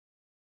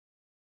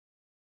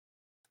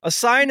A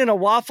sign in a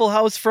Waffle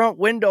House front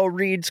window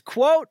reads,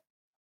 quote,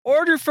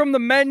 "Order from the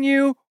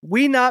menu.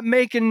 We not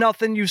making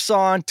nothing you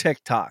saw on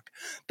TikTok."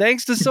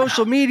 Thanks to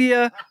social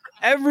media,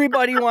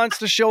 everybody wants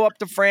to show up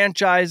to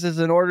franchises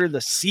and order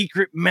the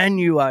secret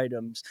menu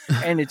items,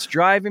 and it's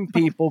driving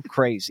people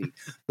crazy.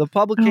 The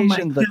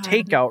publication, The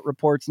Takeout,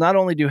 reports not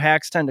only do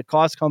hacks tend to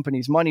cost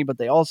companies money, but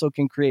they also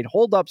can create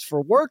holdups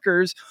for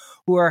workers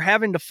who are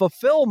having to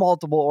fulfill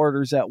multiple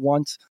orders at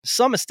once.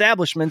 Some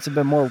establishments have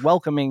been more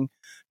welcoming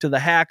to the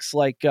hacks,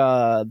 like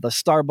the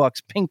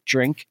Starbucks pink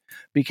drink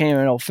became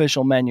an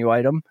official menu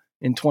item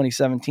in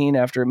 2017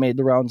 after it made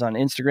the rounds on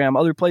Instagram.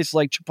 Other places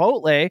like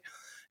Chipotle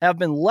have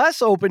been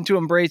less open to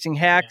embracing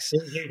hacks.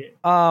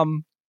 There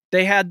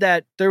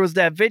was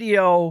that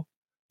video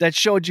that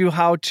showed you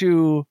how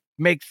to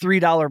make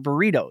 $3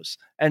 burritos,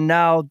 and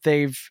now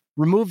they've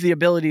removed the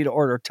ability to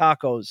order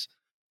tacos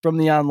from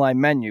the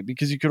online menu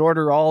because you could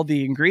order all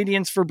the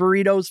ingredients for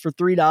burritos for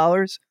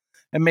 $3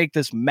 and make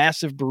this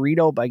massive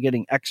burrito by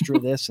getting extra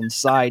this and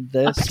side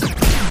this.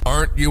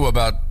 Aren't you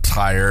about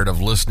tired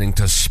of listening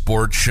to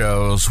sports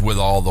shows with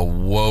all the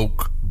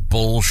woke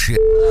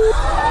bullshit?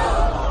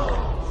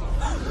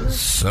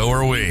 So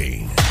are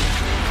we.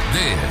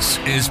 This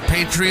is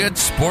Patriot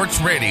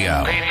Sports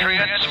Radio.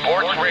 Patriot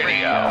Sports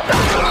Radio.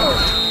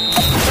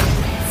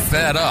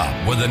 Fed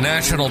up with the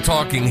national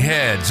talking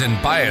heads and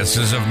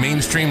biases of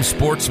mainstream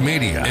sports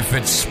media. If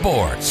it's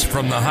sports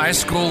from the high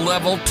school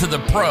level to the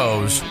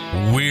pros,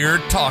 we're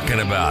talking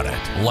about it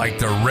like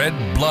the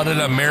red-blooded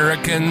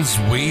Americans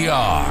we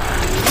are.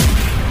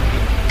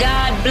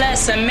 God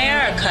bless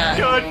America.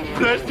 God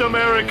bless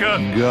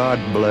America.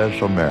 God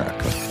bless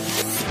America.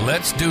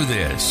 Let's do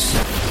this.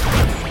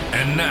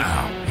 And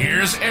now,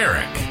 here's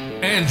Eric,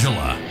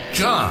 Angela,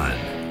 John,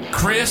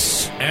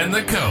 Chris, and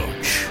the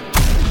coach.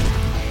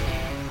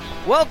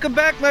 Welcome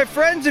back, my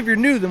friends. If you're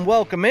new, then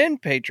welcome in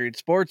Patriot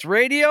Sports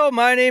Radio.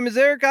 My name is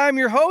Eric. I'm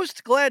your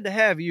host. Glad to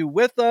have you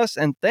with us,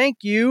 and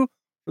thank you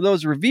for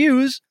those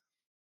reviews.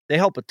 They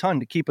help a ton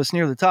to keep us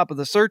near the top of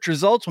the search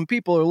results when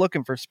people are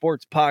looking for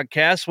sports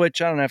podcasts,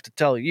 which I don't have to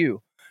tell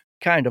you,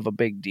 kind of a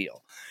big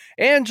deal.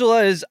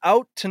 Angela is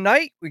out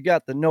tonight. We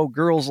got the No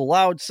Girls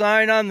Allowed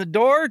sign on the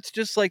door. It's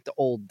just like the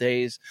old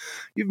days.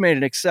 You've made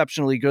an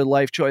exceptionally good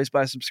life choice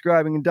by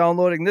subscribing and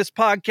downloading this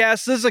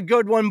podcast. This is a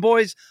good one,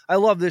 boys. I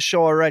love this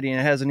show already, and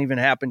it hasn't even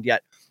happened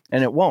yet.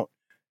 And it won't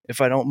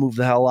if I don't move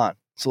the hell on.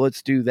 So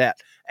let's do that.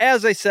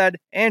 As I said,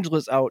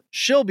 Angela's out.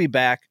 She'll be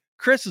back.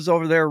 Chris is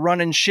over there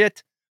running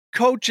shit.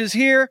 Coach is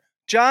here.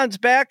 John's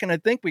back, and I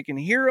think we can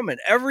hear him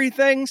and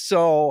everything.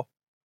 So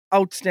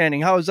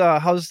outstanding. How's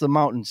the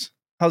mountains?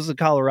 How's the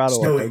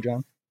Colorado out there,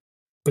 John?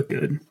 But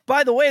good.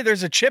 By the way,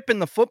 there's a chip in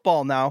the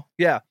football now.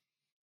 Yeah.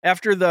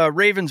 After the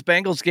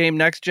Ravens-Bengals game,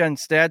 Next Gen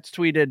Stats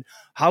tweeted,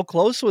 how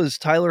close was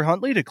Tyler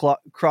Huntley to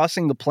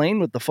crossing the plane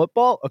with the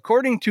football?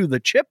 According to the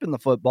chip in the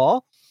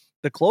football,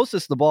 the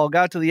closest the ball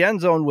got to the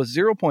end zone was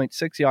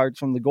 0.6 yards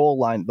from the goal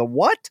line. The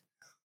what?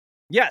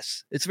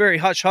 Yes, it's very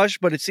hush-hush,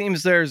 but it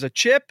seems there's a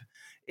chip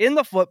in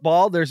the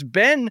football. There's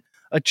been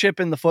a chip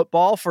in the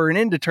football for an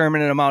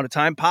indeterminate amount of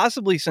time,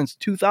 possibly since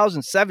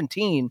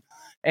 2017.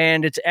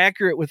 And it's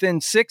accurate within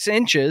 6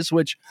 inches,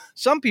 which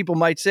some people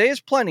might say is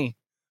plenty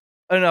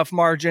enough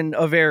margin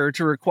of error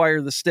to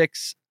require the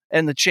sticks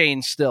and the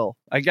chain still.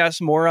 I guess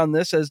more on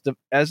this as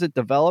it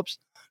develops.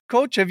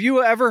 Coach, have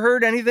you ever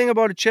heard anything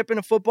about a chip in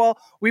a football?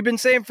 We've been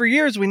saying for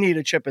years we need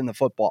a chip in the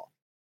football.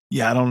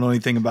 Yeah, I don't know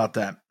anything about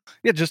that.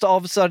 Yeah, just all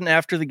of a sudden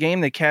after the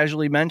game, they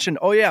casually mentioned,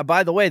 oh yeah,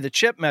 by the way, the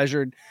chip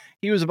measured,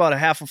 he was about a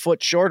half a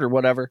foot short or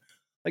whatever.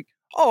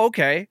 Oh,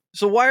 okay.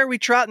 So why are we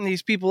trotting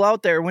these people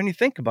out there? When you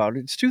think about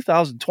it, it's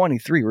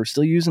 2023. We're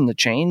still using the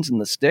chains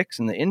and the sticks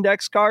and the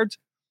index cards.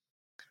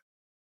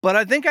 But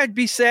I think I'd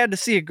be sad to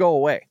see it go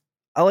away.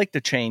 I like the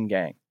chain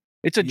gang.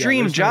 It's a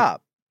dream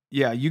job.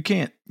 You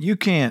can't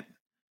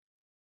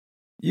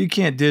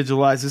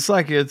digitalize.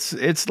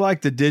 It's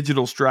like the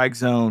digital strike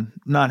zone.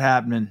 Not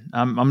happening.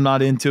 I'm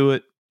not into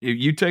it. If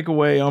you take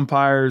away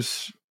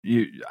umpires,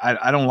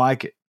 I don't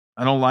like it.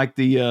 I don't like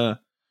the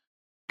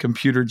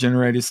computer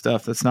generated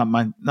stuff. That's not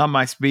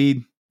my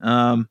speed.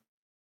 This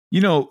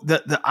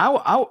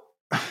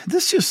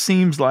just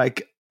seems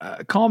like,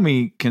 call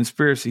me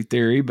conspiracy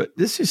theory, but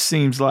this just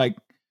seems like,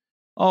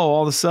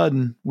 all of a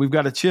sudden we've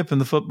got a chip in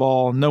the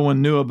football no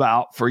one knew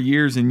about for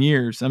years and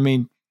years. I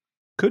mean,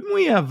 couldn't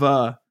we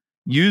have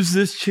used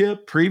this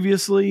chip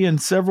previously in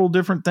several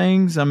different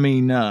things? I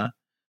mean, can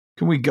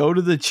we go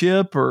to the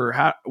chip,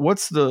 or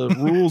what's the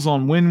rules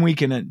on when we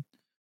can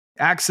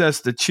access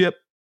the chip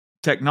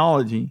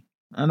technology?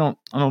 I don't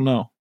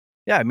know.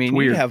 Yeah, I mean,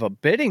 you'd have a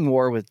bidding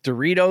war with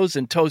Doritos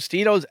and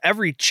Tostitos.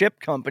 Every chip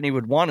company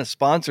would want to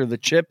sponsor the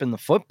chip in the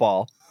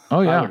football.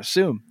 Oh, yeah. I would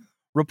assume.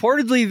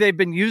 Reportedly, they've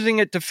been using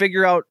it to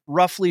figure out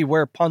roughly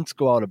where punts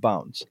go out of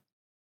bounds.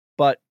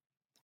 But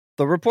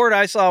the report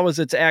I saw was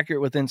it's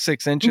accurate within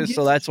 6 inches,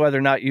 so that's why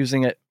they're not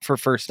using it for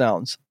first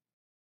downs.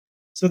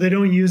 So they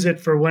don't use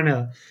it for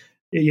when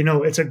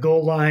it's a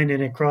goal line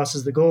and it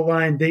crosses the goal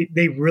line.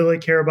 They really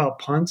care about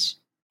punts.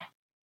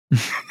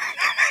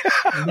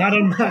 Not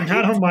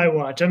on my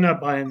watch. I'm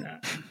not buying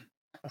that.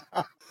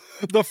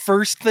 The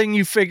first thing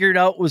you figured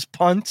out was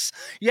punts.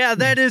 Yeah,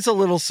 that is a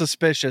little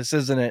suspicious,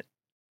 isn't it?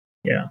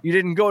 Yeah. You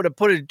didn't go to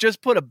put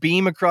a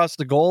beam across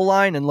the goal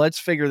line and let's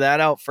figure that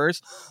out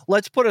first.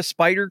 Let's put a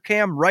spider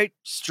cam right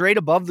straight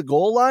above the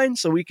goal line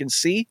so we can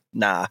see.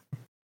 Nah.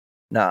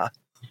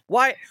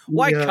 Why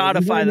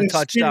codify the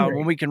touchdown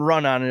when we can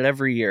run on it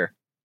every year?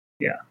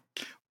 Yeah.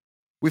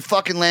 We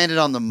fucking landed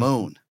on the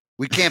moon.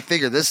 We can't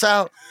figure this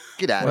out.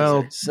 Get out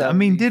of here. I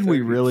mean, did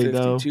we really, 52,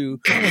 though?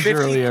 No one's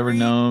really ever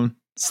known.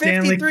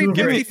 Stanley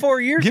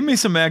 54 years. Give me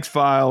some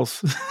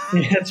X-Files.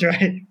 Yeah, that's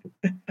right.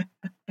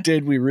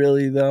 Did we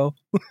really, though?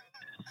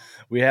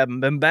 We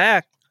haven't been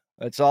back.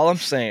 That's all I'm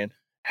saying.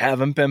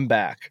 Haven't been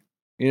back.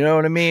 You know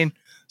what I mean?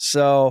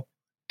 So,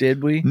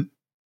 did we?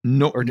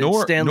 Nor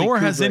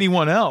has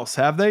anyone else,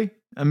 have they?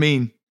 I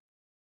mean,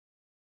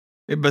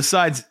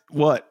 besides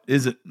what?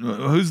 Is it?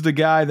 Who's the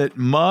guy that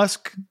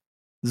Musk?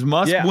 Does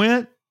Musk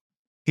went?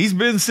 He's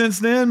been since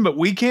then, but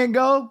we can't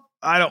go?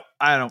 I don't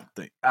know.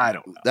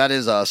 That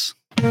is us.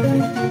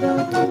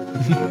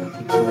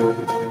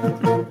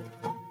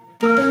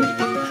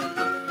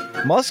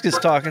 Musk is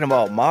talking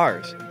about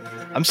Mars.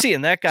 I'm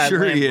seeing that guy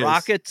land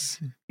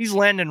rockets. He's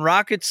landing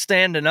rockets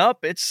standing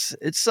up. It's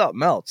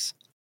something else.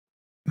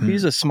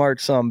 He's a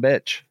smart son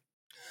bitch.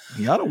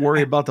 You got to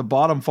worry about the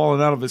bottom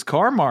falling out of his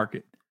car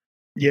market.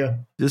 Yeah.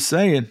 Just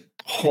saying.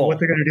 What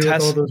they're going to do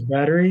with all those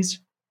batteries?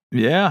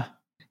 Yeah.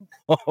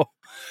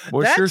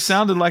 Well, it sure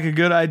sounded like a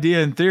good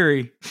idea in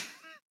theory.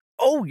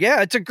 Oh,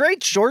 yeah. It's a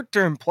great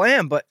short-term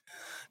plan, but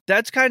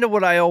that's kind of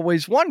what I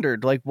always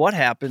wondered. Like, what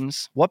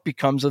happens? What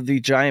becomes of the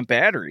giant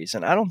batteries?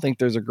 And I don't think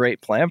there's a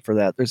great plan for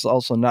that. There's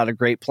also not a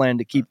great plan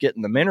to keep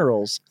getting the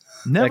minerals.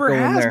 Never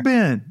has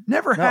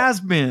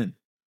been.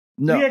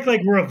 No. We act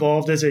like we're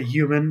evolved as a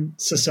human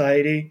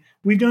society.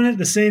 We've done it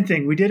the same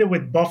thing. We did it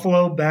with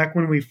buffalo back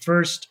when we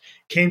first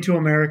came to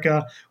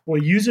America.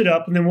 We'll use it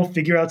up and then we'll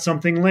figure out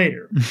something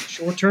later.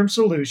 Short-term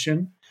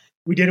solution.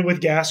 We did it with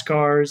gas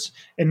cars.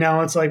 And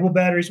now it's like, well,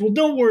 batteries. Well,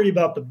 don't worry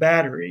about the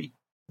battery.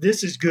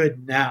 This is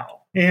good now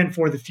and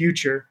for the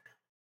future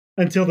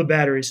until the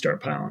batteries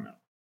start piling up.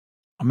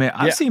 I mean,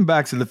 I've seen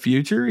Back to the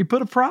Future. He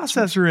put a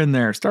processor in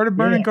there, started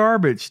burning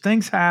garbage.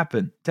 Things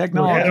happen.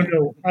 Technology.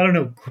 I don't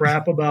know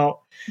crap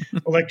about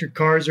electric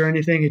cars or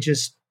anything. It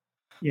just,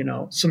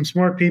 some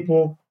smart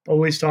people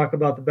always talk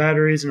about the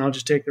batteries, and I'll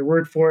just take their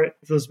word for it.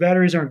 If those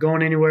batteries aren't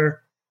going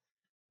anywhere,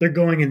 they're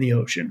going in the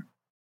ocean.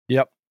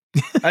 Yep.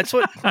 That's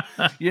what,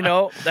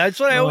 that's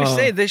what I always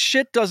say. This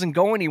shit doesn't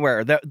go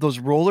anywhere. Those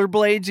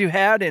rollerblades you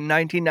had in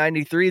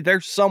 1993,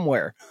 they're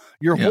somewhere.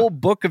 Your whole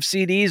book of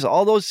CDs,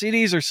 all those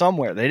CDs are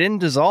somewhere. They didn't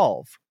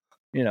dissolve.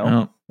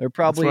 They're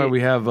probably. That's why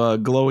we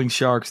have glowing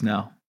sharks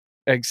now.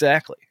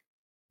 Exactly.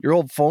 Your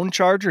old phone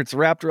charger, it's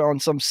wrapped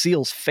around some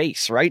seal's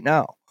face right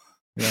now.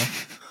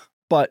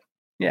 But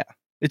yeah,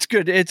 it's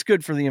good. It's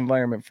good for the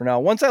environment for now.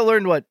 Once I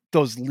learned what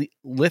those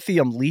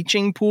lithium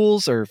leaching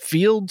pools or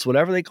fields,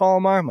 whatever they call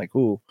them are, I'm like,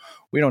 ooh,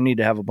 we don't need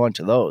to have a bunch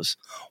of those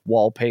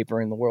wallpaper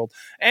in the world.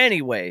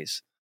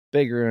 Anyways,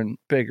 bigger and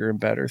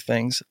better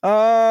things.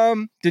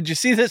 Did you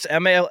see this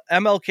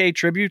MLK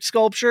tribute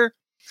sculpture?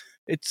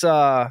 It's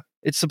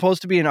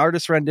supposed to be an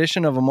artist's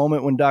rendition of a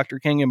moment when Dr.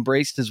 King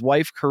embraced his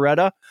wife,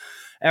 Coretta,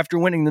 after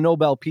winning the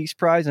Nobel Peace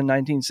Prize in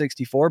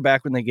 1964,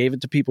 back when they gave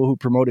it to people who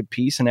promoted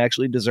peace and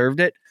actually deserved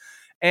it.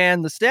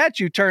 And the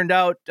statue turned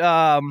out,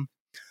 well,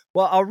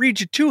 I'll read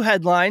you two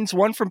headlines,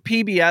 one from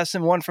PBS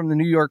and one from the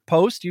New York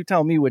Post. You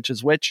tell me which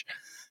is which.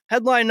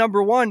 Headline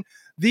number one,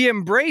 the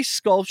Embrace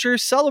sculpture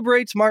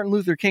celebrates Martin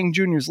Luther King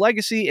Jr.'s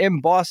legacy in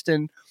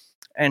Boston.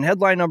 And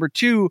headline number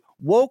two,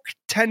 woke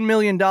 $10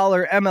 million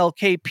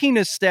MLK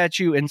penis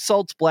statue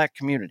insults black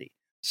community.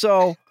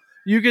 So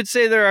you could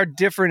say there are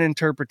different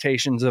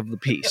interpretations of the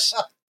piece.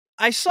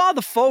 I saw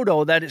the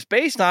photo that it's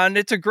based on.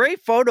 It's a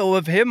great photo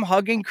of him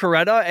hugging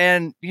Coretta.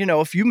 And,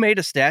 if you made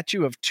a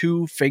statue of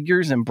two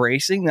figures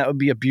embracing, that would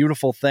be a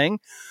beautiful thing.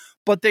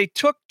 But they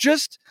took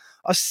just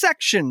a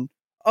section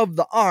of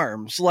the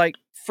arms, like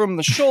from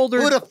the shoulder.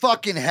 Put a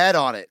fucking head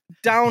on it.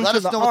 Down Let to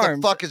us the know arms. what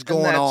the fuck is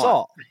going that's on.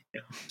 All.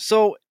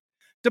 So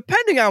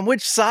depending on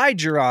which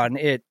side you're on,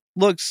 it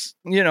looks,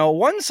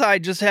 one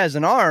side just has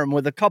an arm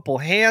with a couple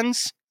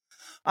hands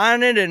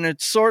on it. And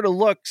it sort of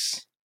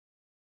looks,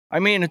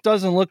 it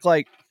doesn't look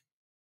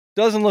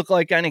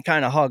like any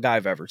kind of hug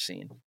I've ever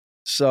seen.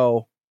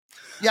 So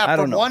yeah,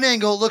 from one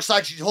angle, it looks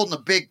like she's holding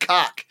a big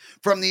cock.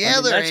 From the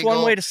other that's angle,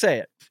 one way to say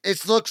it.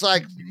 It looks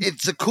like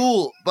it's a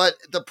cool, but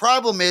the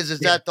problem is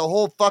that the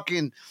whole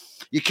fucking,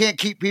 you can't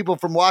keep people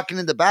from walking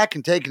in the back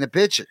and taking a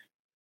picture.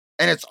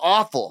 And it's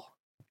awful.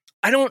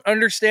 I don't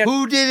understand.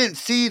 Who didn't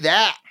see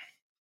that?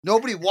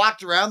 Nobody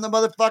walked around the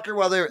motherfucker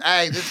while they're,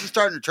 hey, this is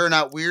starting to turn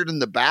out weird in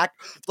the back.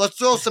 Let's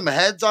throw some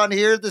heads on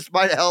here. This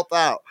might help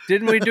out.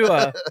 Didn't we do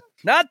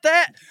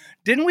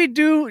Didn't we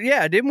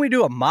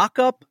do a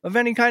mock-up of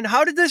any kind?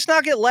 How did this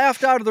not get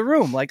laughed out of the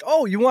room? Like,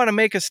 oh, you want to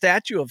make a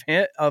statue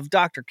of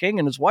Dr. King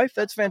and his wife?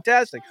 That's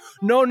fantastic.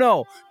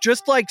 No,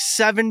 just like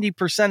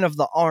 70% of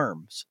the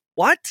arms.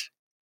 What?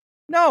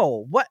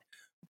 No, what?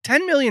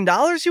 $10 million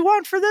you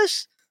want for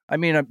this? I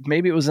mean,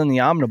 maybe it was in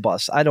the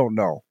omnibus. I don't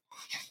know.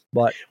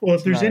 But well,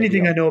 if there's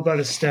anything I know about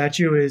a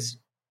statue is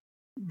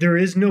there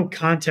is no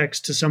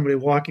context to somebody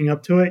walking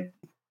up to it,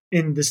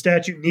 and the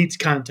statue needs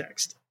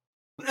context.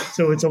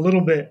 So it's a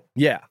little bit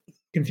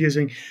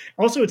confusing.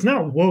 Also, it's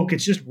not woke.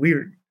 It's just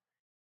weird.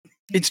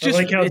 It's just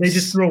I like how they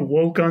just throw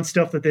woke on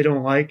stuff that they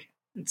don't like.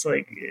 It's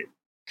like,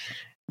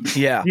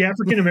 the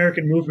African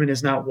American movement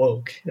is not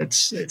woke.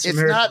 It's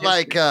American not history.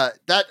 like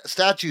that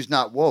statue's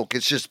not woke.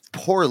 It's just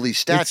poorly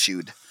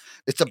statued.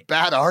 It's a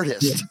bad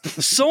artist. Yeah.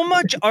 So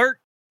much art,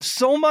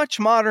 so much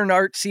modern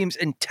art seems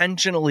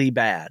intentionally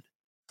bad.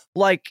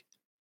 Like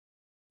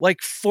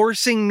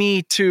forcing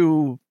me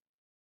to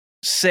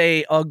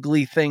say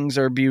ugly things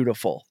are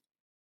beautiful.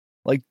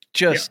 Like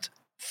just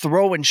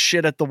throwing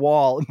shit at the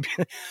wall.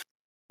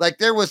 Like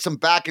there was some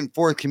back and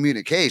forth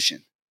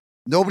communication.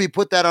 Nobody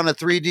put that on a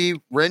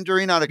 3D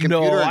rendering on a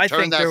computer and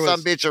turned that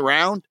some bitch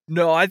around?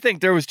 No, I think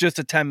there was just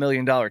a $10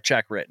 million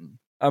check written.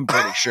 I'm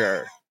pretty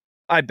sure.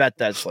 I bet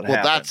that's what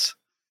happened.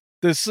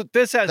 This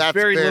has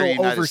very little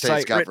United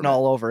oversight written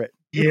all over it.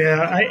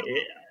 Yeah,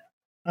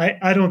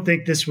 I don't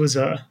think this was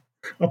a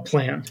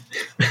plan.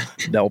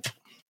 Nope.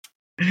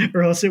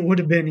 Or else it would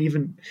have been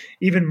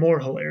even more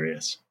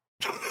hilarious.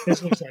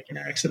 This looks like an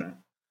accident.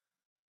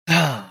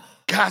 God,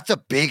 it's a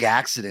big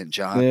accident,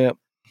 John. Yep.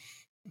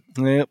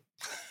 Yeah.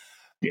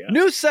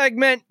 New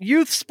segment,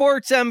 Youth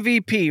Sports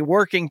MVP,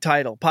 working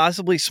title,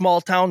 possibly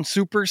small town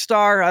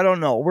superstar. I don't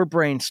know. We're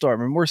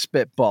brainstorming. We're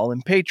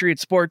spitballing. Patriot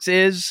Sports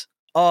is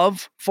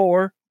of,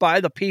 for, by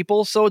the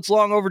people, so it's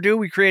long overdue.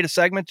 We create a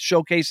segment to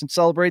showcase and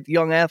celebrate the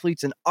young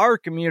athletes in our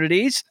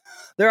communities.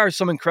 There are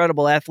some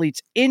incredible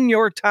athletes in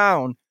your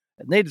town,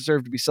 and they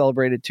deserve to be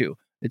celebrated too.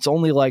 It's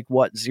only like,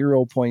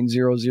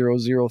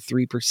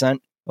 0.0003%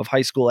 of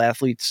high school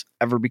athletes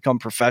ever become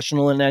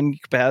professional in any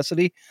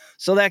capacity,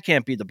 so that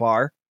can't be the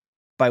bar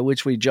by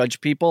which we judge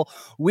people.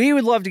 We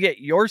would love to get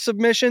your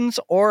submissions,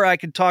 or I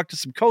could talk to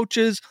some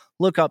coaches,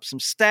 look up some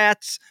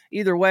stats.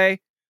 Either way,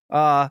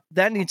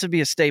 that needs to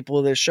be a staple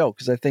of this show,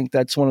 because I think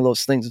that's one of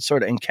those things that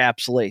sort of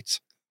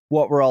encapsulates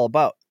what we're all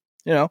about.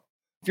 You know,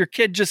 if your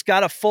kid just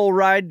got a full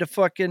ride to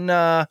fucking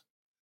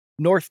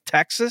North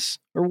Texas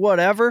or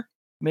whatever,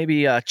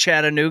 maybe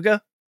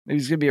Chattanooga, maybe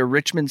he's gonna be a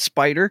Richmond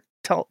Spider.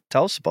 Tell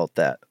us about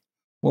that.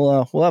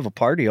 We'll have a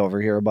party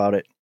over here about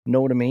it. Know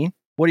what I mean?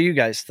 What do you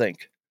guys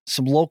think?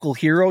 Some local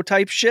hero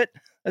type shit?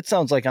 That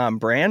sounds like on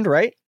brand,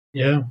 right?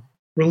 Yeah.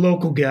 We're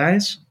local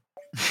guys.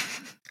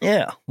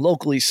 Yeah.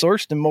 Locally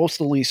sourced and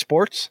mostly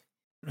sports.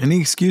 Any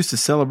excuse to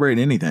celebrate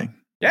anything.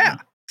 Yeah,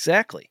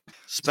 exactly.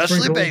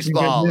 Especially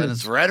baseball, and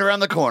it's right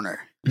around the corner.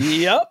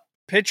 Yep.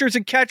 Pitchers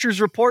and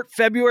catchers report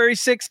February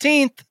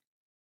 16th.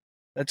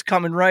 That's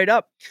coming right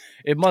up.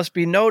 It must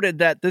be noted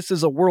that this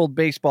is a World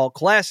Baseball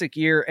Classic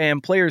year,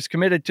 and players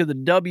committed to the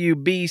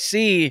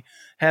WBC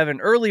have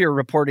an earlier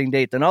reporting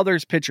date than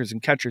others. Pitchers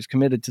and catchers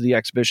committed to the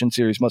exhibition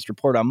series must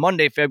report on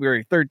Monday,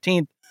 February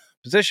 13th.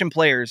 Position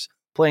players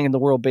playing in the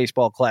World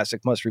Baseball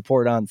Classic must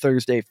report on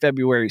Thursday,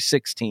 February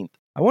 16th.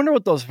 I wonder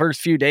what those first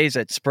few days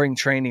at spring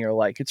training are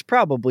like. It's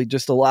probably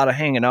just a lot of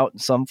hanging out in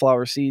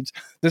sunflower seeds.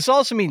 This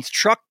also means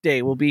truck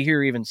day will be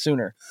here even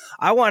sooner.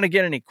 I want to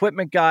get an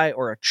equipment guy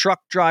or a truck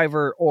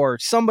driver or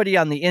somebody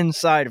on the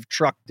inside of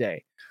truck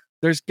day.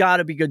 There's got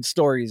to be good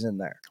stories in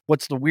there.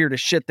 What's the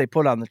weirdest shit they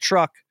put on the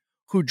truck?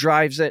 Who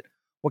drives it?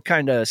 What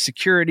kind of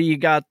security you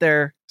got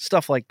there?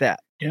 Stuff like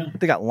that. Yeah.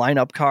 They got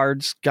lineup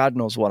cards. God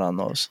knows what on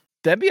those.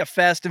 That'd be a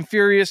Fast and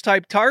Furious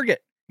type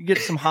target. You get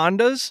some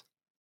Hondas.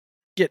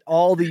 Get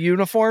all the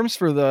uniforms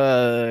for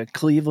the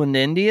Cleveland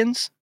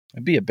Indians.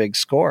 It'd be a big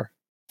score.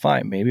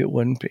 Fine, maybe it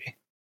wouldn't be.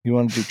 You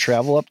want to do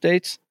travel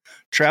updates?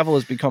 Travel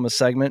has become a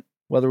segment,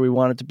 whether we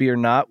want it to be or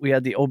not. We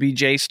had the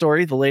OBJ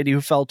story, the lady who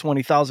fell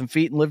 20,000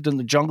 feet and lived in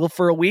the jungle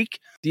for a week.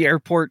 The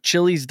airport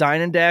Chili's Dine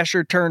and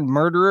Dasher turned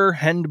murderer,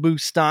 Hind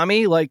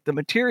Bustami. Like, the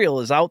material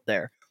is out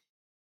there.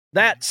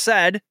 That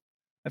said,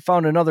 I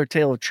found another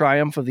tale of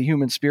triumph of the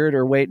human spirit.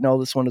 Or wait, no,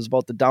 this one is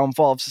about the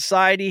downfall of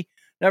society.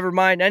 Never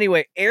mind.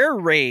 Anyway, air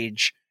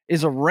rage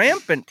is a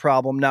rampant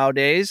problem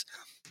nowadays.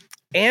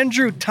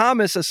 Andrew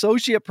Thomas,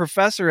 associate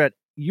professor at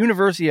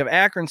University of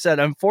Akron, said,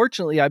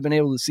 unfortunately, I've been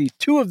able to see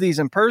 2 of these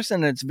in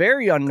person, and it's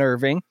very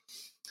unnerving.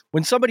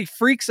 When somebody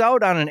freaks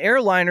out on an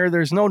airliner,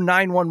 there's no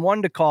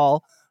 911 to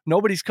call.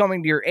 Nobody's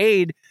coming to your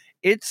aid.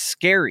 It's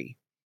scary.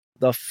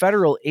 The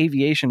Federal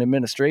Aviation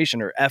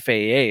Administration, or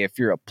FAA, if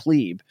you're a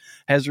plebe,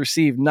 has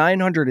received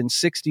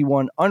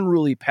 961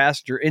 unruly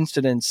passenger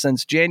incidents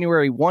since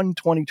January 1,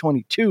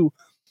 2022.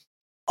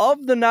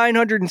 Of the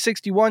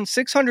 961,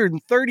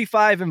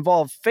 635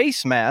 involved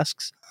face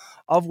masks,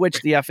 of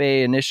which the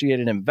FAA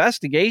initiated an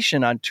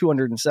investigation on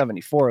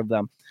 274 of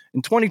them.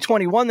 In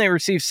 2021, they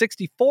received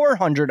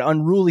 6,400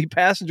 unruly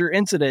passenger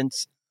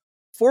incidents,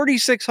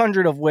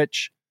 4,600 of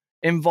which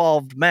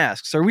involved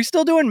masks. Are we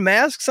still doing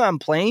masks on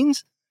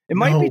planes? It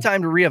might be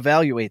time to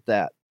reevaluate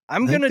that.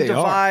 I'm going to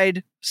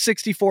divide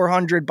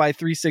 6,400 by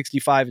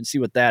 365 and see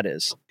what that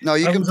is. No,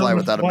 you can fly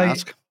without a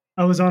mask.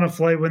 I was on a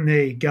flight when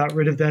they got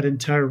rid of that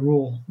entire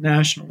rule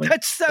nationally.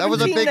 That's that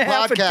was a big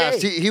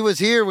podcast. He was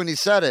here when he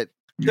said it.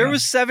 There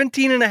was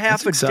 17 and a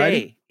half That's a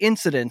exciting. day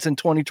incidents in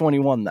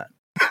 2021 then.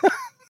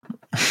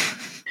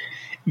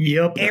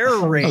 Yep. Air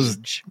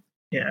rage.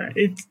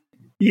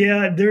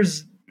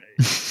 There's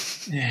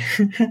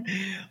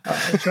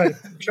I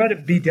try to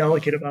be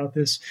delicate about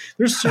this.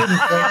 There's certain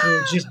flights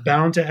where it's just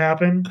bound to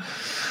happen.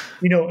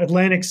 You know,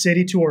 Atlantic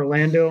City to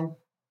Orlando,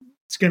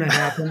 it's going to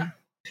happen.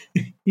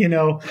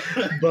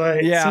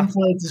 But some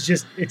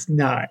flights it's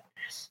not.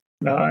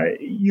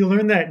 You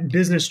learn that in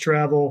business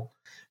travel.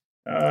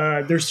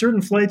 There's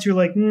certain flights you're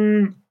like,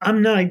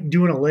 I'm not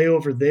doing a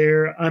layover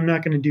there. I'm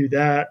not going to do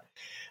that.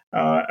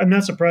 I'm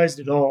not surprised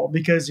at all,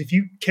 because if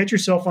you catch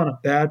yourself on a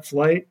bad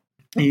flight,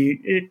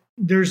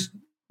 there's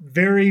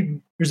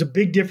a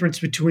big difference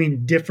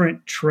between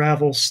different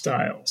travel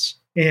styles.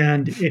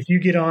 And if you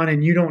get on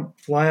and you don't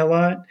fly a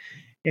lot,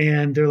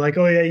 and they're like,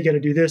 oh yeah, you got to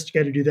do this, you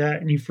got to do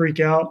that, and you freak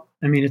out,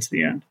 I mean, it's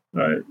the end.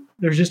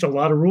 There's just a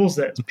lot of rules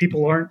that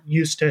people aren't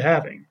used to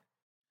having.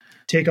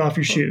 Take off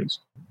your shoes.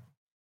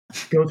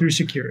 Go through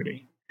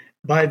security.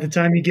 By the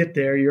time you get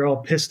there, you're all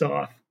pissed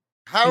off.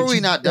 How are we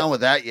not done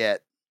with that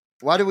yet?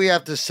 Why do we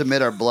have to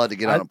submit our blood to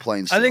get on a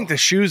plane still? I think the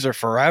shoes are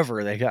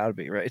forever. They got to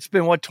be, right? It's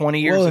been, 20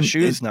 years of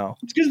shoes now?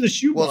 It's because of the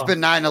shoe Well, it's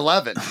been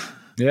 9/11.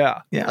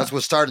 Yeah. That's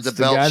what started the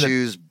belt,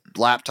 shoes,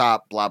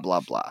 laptop, blah,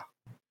 blah, blah.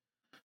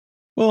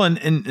 Well, and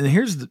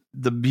here's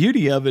the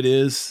beauty of it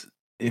is,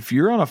 if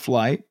you're on a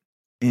flight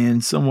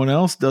and someone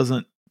else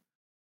doesn't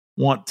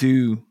want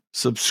to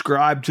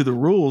subscribe to the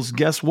rules,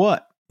 guess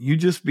what? You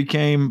just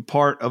became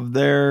part of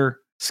their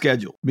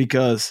schedule,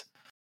 because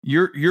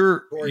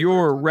your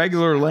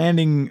regular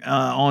landing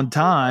on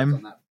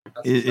time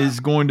is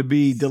going to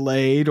be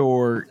delayed,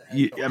 or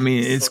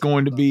it's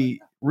going to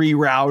be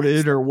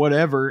rerouted or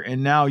whatever,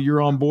 and now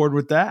you're on board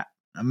with that.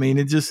 I mean,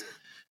 it's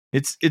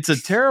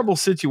a terrible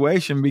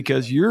situation,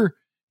 because you're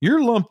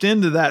lumped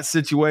into that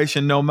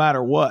situation no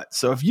matter what.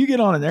 So if you get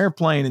on an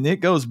airplane and it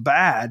goes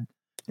bad,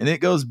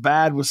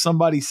 with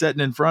somebody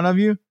sitting in front of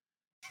you,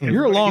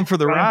 you're along for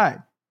the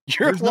ride.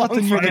 There's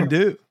nothing you can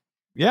do.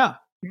 Yeah.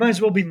 You might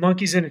as well be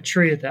monkeys in a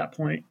tree at that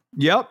point.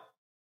 Yep.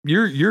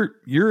 You're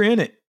in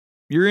it.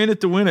 You're in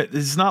it to win it.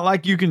 It's not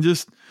like you can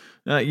just,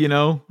 get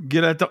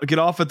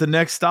off at the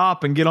next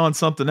stop and get on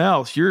something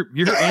else. You're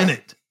in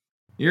it.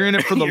 You're in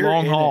it for the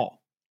long haul.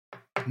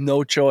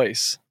 No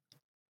choice.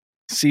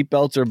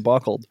 Seatbelts are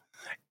buckled.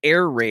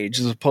 Air rage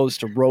as opposed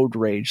to road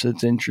rage.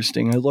 That's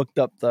interesting. I looked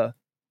up the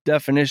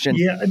definition.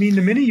 Yeah. I mean,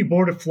 the minute you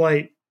board a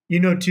flight, you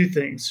know two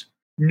things.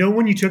 Know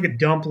when you took a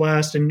dump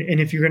last, and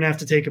if you're going to have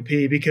to take a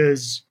pee,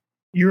 because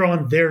you're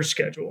on their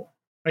schedule.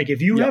 Like, if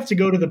you have to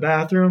go to the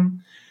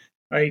bathroom,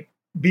 like,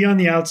 be on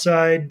the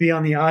outside, be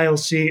on the aisle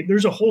seat.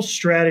 There's a whole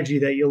strategy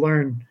that you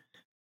learn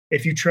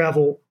if you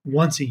travel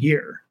once a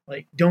year.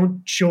 Like,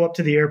 don't show up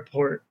to the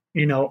airport,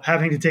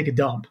 having to take a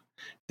dump.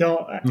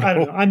 I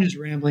don't know. I'm just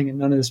rambling and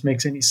none of this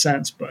makes any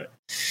sense, but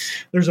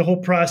there's a whole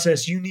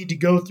process you need to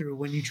go through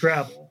when you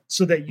travel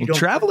so that you don't.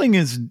 Traveling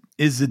is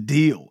a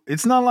deal.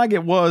 It's not like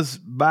it was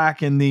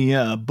back in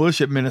the Bush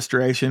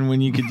administration,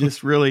 when you could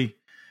just really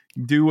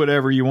do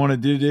whatever you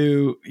wanted to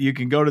do. You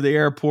can go to the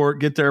airport,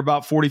 get there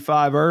about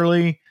 45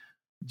 early,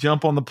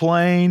 jump on the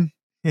plane,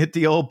 hit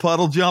the old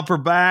puddle jumper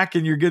back,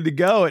 and you're good to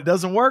go. It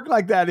doesn't work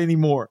like that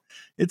anymore.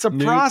 It's a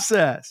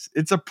process.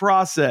 It's a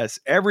process.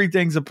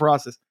 Everything's a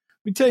process.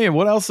 Let me tell you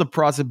what else is a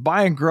process.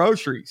 Buying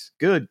groceries.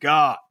 Good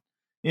God.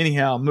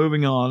 Anyhow,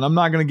 moving on. I'm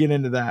not going to get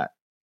into that.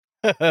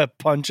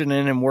 Punching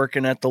in and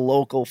working at the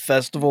local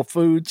festival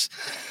foods.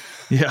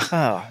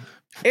 Yeah.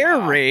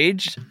 Air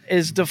rage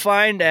is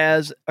defined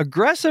as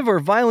aggressive or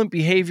violent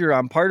behavior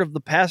on part of the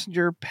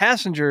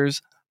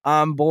passengers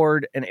on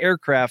board an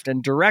aircraft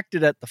and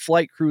directed at the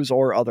flight crews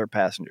or other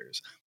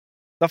passengers.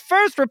 The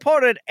first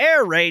reported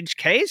air rage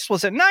case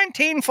was in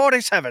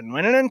 1947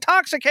 when an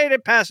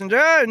intoxicated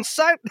passenger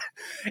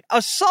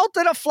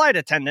assaulted a flight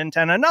attendant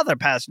and another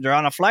passenger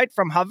on a flight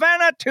from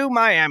Havana to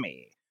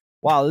Miami.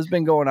 Wow, this has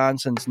been going on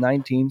since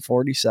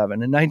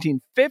 1947. In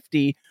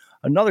 1950,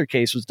 another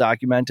case was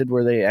documented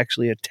where they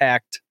actually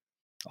attacked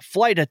a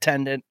flight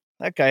attendant.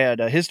 That guy had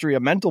a history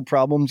of mental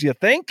problems, you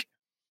think?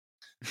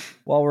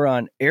 While we're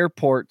on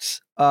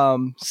airports,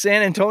 San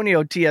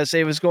Antonio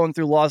TSA was going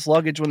through lost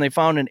luggage when they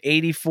found an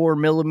 84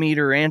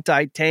 millimeter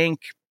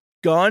anti-tank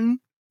gun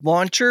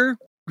launcher,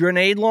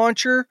 grenade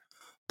launcher,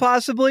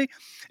 possibly.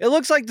 It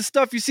looks like the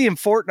stuff you see in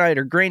Fortnite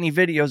or grainy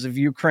videos of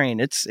Ukraine.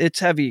 It's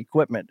heavy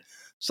equipment.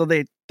 So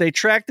they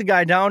track the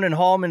guy down and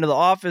haul him into the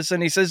office,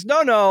 and he says,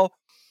 no,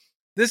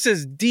 this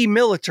is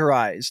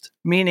demilitarized,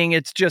 meaning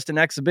it's just an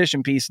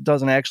exhibition piece. It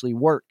doesn't actually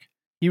work.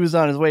 He was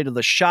on his way to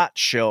the SHOT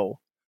Show,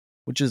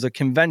 which is a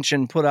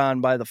convention put on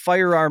by the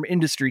Firearm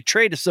Industry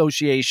Trade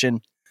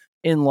Association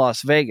in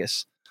Las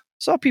Vegas.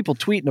 Saw people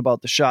tweeting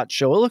about the SHOT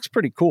Show. It looks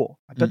pretty cool.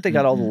 I bet they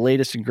got all the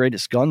latest and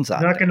greatest guns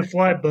out. Not going to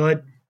fly,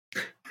 bud.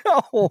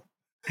 No,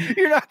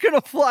 you're not going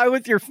to fly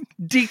with your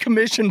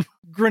decommissioned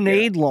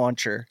grenade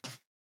launcher.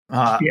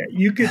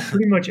 You could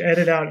pretty much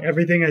edit out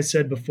everything I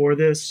said before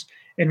this,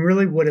 and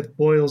really what it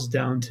boils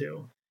down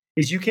to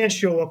is you can't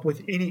show up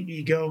with any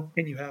ego,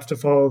 and you have to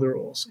follow the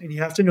rules. And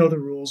you have to know the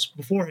rules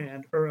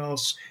beforehand, or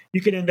else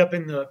you could end up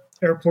in the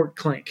airport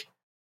clink.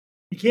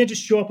 You can't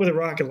just show up with a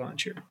rocket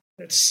launcher.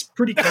 That's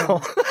pretty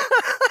common.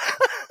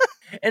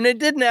 And it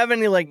didn't have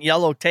any like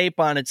yellow tape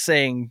on it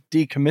saying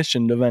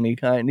decommissioned of any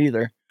kind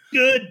either.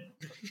 Good.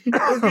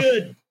 We're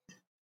good.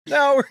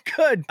 No, we're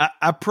good.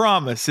 I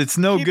promise it's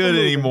no Keep good it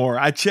moving. anymore.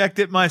 I checked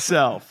it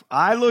myself.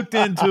 I looked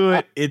into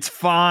it. It's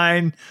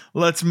fine.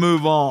 Let's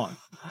move on.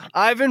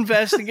 I've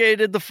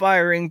investigated the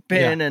firing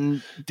pin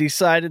and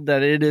decided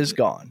that it is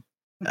gone.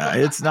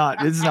 It's not.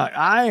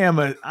 I am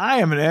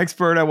an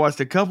expert. I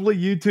watched a couple of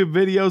YouTube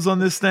videos on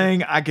this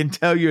thing. I can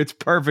tell you it's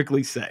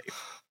perfectly safe.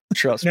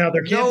 Trust me. Now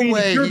there can't be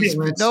any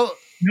turbulence. No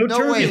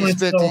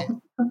turbulence.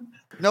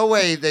 No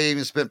way they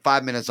even spent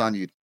 5 minutes on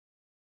you.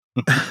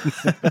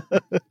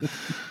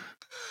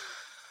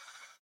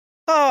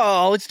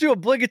 Oh, let's do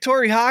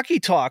obligatory hockey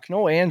talk.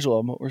 No,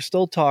 Angela, but we're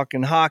still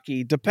talking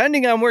hockey.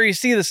 Depending on where you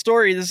see the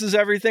story, this is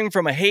everything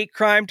from a hate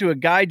crime to a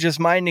guy just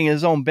minding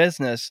his own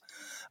business.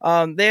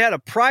 They had a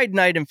Pride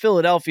night in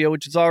Philadelphia,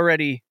 which is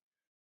already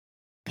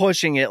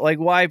pushing it. Like,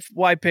 why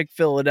pick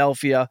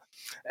Philadelphia?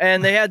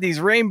 And they had these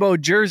rainbow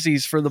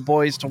jerseys for the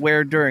boys to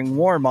wear during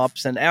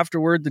warm-ups, and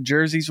afterward, the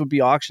jerseys would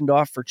be auctioned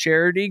off for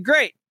charity.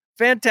 Great.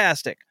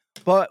 Fantastic.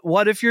 But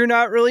what if you're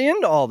not really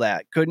into all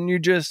that? Couldn't you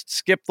just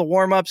skip the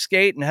warm-up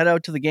skate and head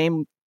out to the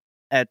game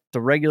at the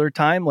regular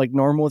time like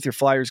normal with your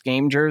Flyers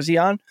game jersey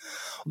on?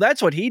 Well,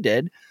 that's what he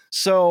did.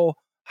 So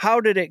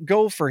how did it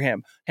go for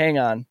him? Hang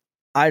on.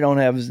 I don't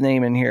have his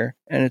name in here,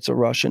 and it's a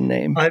Russian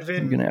name. I'm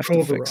going to have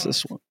to fix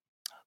this one.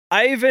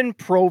 Ivan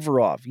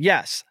Proverov.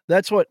 Yes,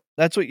 that's what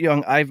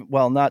young Ivan,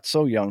 well, not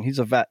so young. He's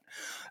a vet.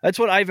 That's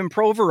what Ivan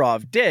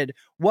Proverov did.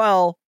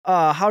 Well,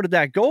 how did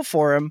that go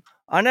for him?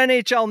 On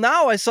NHL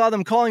Now, I saw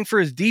them calling for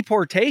his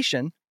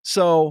deportation,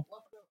 so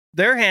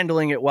they're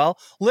handling it well.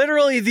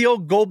 Literally, the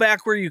old go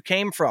back where you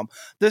came from.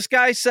 This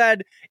guy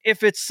said,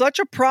 if it's such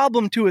a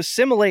problem to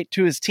assimilate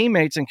to his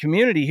teammates and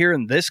community here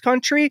in this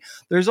country,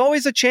 there's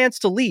always a chance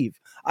to leave.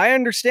 I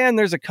understand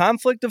there's a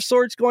conflict of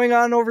sorts going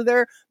on over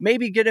there.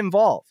 Maybe get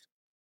involved.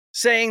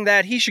 Saying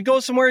that he should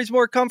go somewhere he's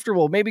more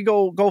comfortable. Maybe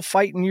go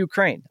fight in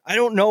Ukraine. I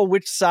don't know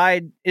which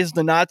side is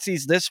the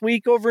Nazis this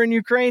week over in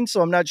Ukraine,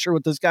 so I'm not sure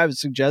what this guy was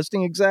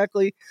suggesting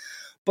exactly.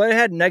 But it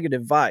had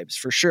negative vibes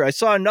for sure. I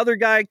saw another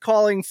guy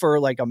calling for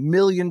like $1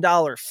 million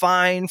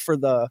fine for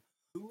the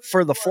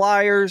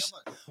Flyers.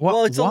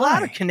 Well, it's a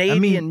lot of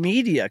Canadian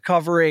media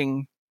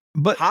covering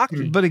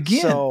hockey. But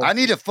again, so,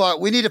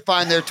 we need to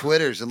find their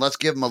Twitters and let's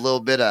give them a little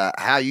bit of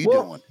how you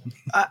doing,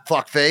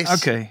 fuckface.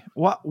 Okay,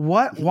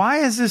 why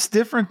is this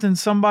different than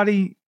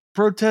somebody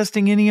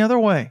protesting any other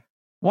way?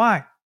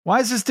 Why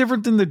is this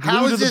different than the glue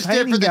How to is the this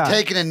painting different guy? than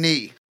taking a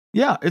knee?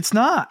 Yeah, it's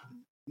not.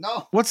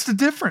 No. What's the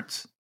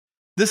difference?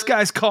 This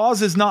guy's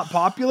cause is not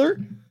popular.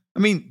 I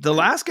mean, the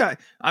last guy,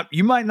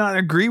 you might not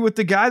agree with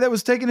the guy that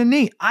was taking a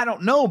knee. I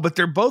don't know, but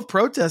they're both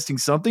protesting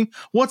something.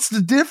 What's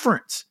the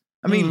difference?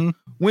 I mean,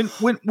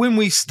 when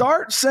we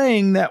start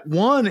saying that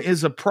one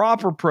is a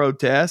proper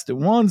protest and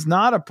one's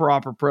not a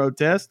proper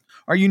protest,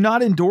 are you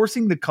not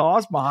endorsing the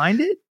cause behind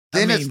it?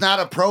 Then it's not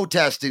a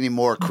protest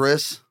anymore,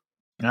 Chris.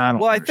 I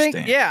don't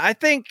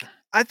understand.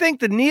 I think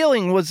the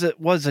kneeling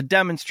was a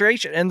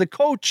demonstration, and the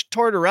coach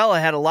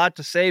Tortorella had a lot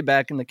to say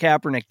back in the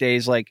Kaepernick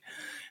days, like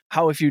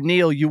how if you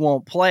kneel you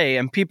won't play,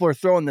 and people are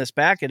throwing this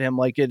back at him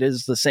like it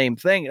is the same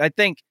thing. I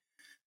think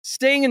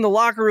staying in the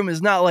locker room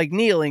is not like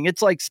kneeling.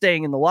 It's like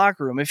staying in the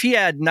locker room. If he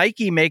had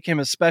Nike make him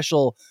a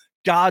special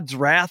God's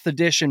Wrath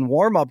edition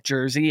warm-up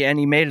jersey and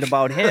he made it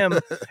about him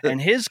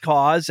and his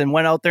cause and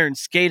went out there and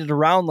skated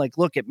around like,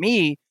 look at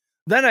me,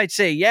 then I'd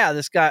say, yeah,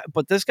 this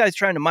guy's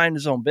trying to mind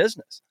his own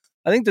business.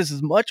 I think this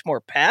is much more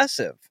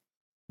passive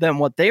than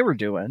what they were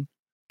doing,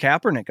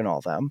 Kaepernick and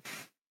all them.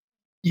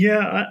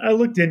 Yeah, I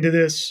looked into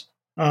this.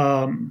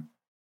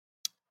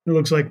 It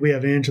looks like we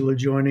have Angela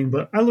joining,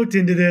 but I looked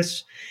into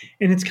this,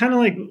 and it's kind of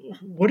like,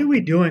 what are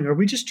we doing? Are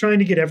we just trying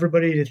to get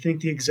everybody to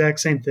think the exact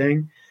same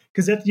thing?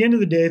 Because at the end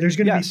of the day, there's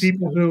going to be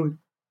people who,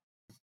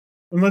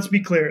 and let's be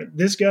clear,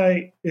 this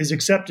guy is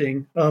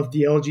accepting of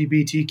the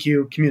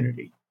LGBTQ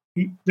community.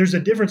 There's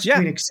a difference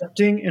between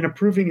accepting and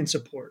approving and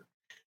support.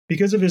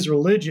 Because of his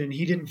religion,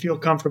 he didn't feel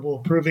comfortable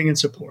approving and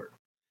support.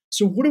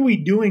 So what are we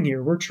doing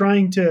here? We're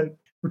trying to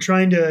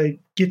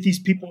get these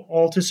people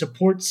all to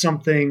support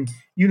something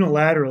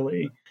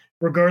unilaterally,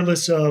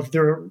 regardless of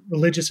their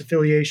religious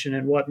affiliation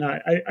and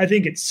whatnot. I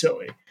think it's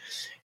silly.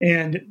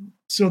 And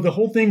so the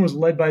whole thing was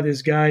led by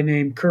this guy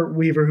named Kurt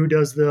Weaver, who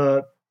does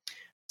the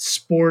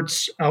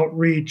sports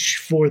outreach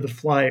for the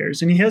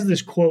Flyers. And he has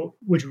this quote,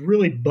 which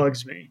really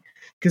bugs me,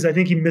 because I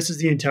think he misses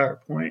the entire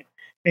point.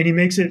 And he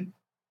makes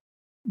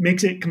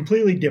it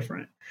completely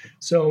different.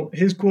 So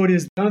his quote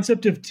is, the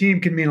concept of team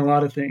can mean a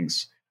lot of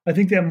things. I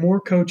think that more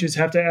coaches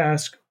have to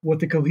ask what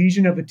the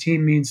cohesion of a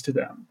team means to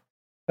them.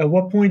 At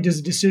what point does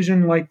a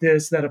decision like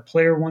this that a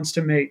player wants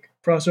to make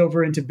cross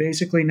over into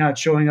basically not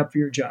showing up for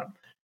your job?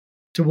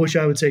 To which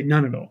I would say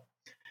none at all.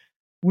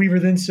 Weaver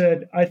then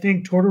said, I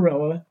think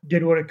Tortorella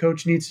did what a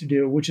coach needs to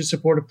do, which is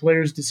support a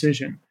player's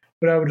decision.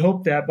 but I would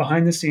hope that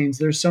behind the scenes,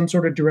 there's some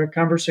sort of direct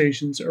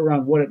conversations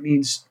around what it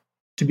means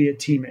to be a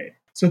teammate.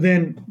 So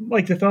then,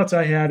 like, the thoughts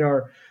I had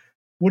are,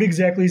 what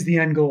exactly is the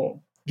end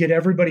goal? Get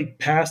everybody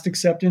past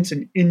acceptance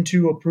and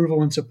into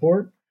approval and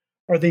support?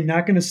 Are they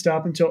not going to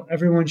stop until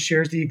everyone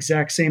shares the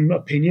exact same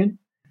opinion?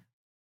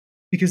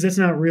 Because that's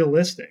not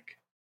realistic.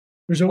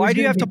 Why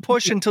do you have to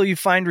push until you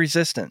find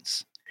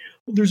resistance?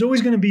 There's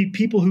always going to be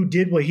people who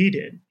did what he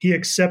did. He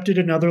accepted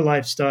another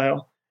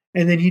lifestyle,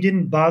 and then he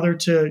didn't bother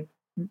to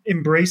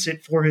embrace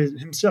it for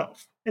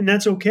himself. And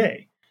that's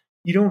okay.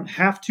 You don't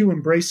have to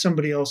embrace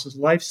somebody else's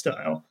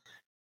lifestyle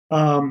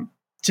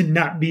to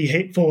not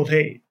be full of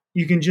hate.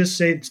 You can just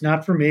say, it's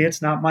not for me,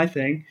 it's not my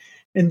thing.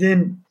 And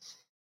then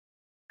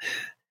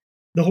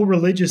the whole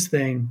religious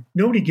thing,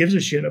 nobody gives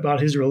a shit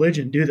about his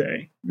religion, do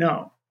they?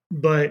 No.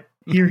 But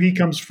here he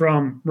comes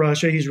from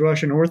Russia. He's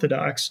Russian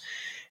Orthodox.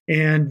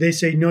 And they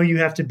say, no, you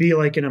have to be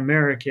like an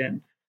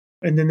American.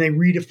 And then they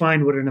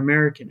redefine what an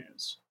American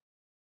is.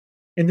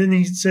 And then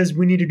he says,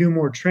 we need to do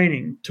more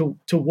training. To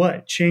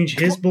what? Change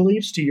his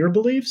beliefs to your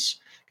beliefs?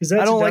 Because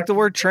I don't like the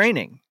word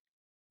training.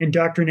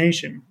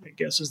 Indoctrination, I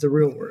guess, is the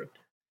real word.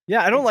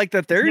 Yeah, I don't like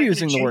that they're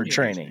using the word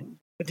training.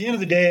 At the end of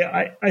the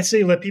day, I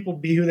say let people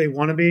be who they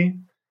want to be.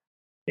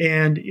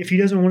 And if he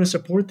doesn't want to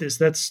support this,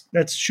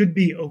 that should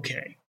be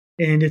okay.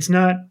 And it's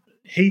not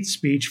hate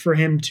speech for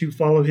him to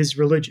follow his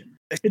religion.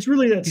 It's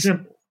really that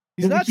simple.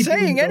 He's not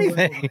saying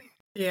anything.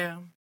 Yeah,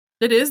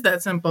 it is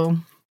that simple.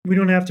 We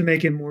don't have to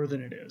make it more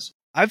than it is.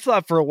 I've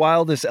thought for a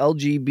while this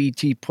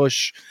LGBT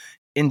push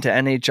into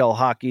NHL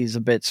hockey is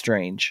a bit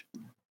strange.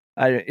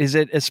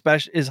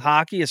 Is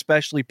hockey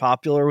especially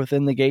popular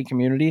within the gay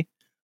community?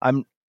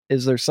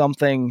 Is there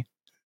something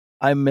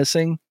I'm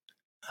missing?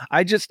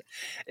 I think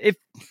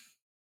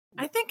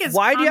it's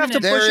why do you have to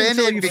push they're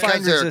until in it you because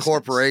find they're resistance? a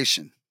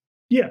corporation.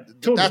 Yeah,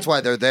 totally. That's why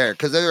they're there,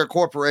 because they're a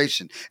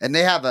corporation and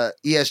they have a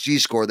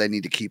ESG score they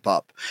need to keep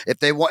up. If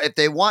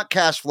they want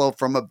cash flow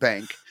from a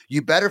bank,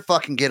 you better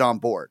fucking get on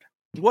board.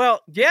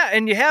 Well, yeah,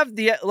 and you have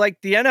the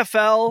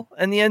NFL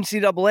and the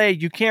NCAA,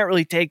 you can't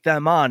really take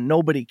them on.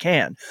 Nobody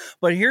can.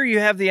 But here you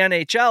have the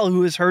NHL,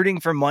 who is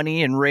hurting for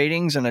money and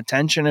ratings and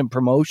attention and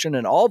promotion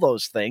and all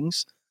those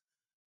things.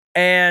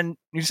 And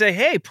you say,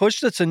 hey,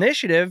 push this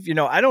initiative.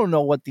 I don't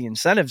know what the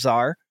incentives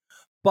are,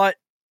 but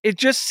it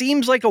just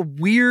seems like a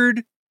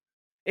weird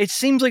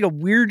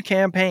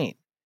campaign.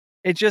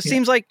 It just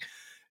seems like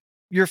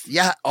you're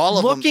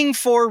looking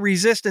for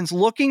resistance,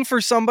 looking for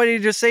somebody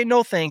to just say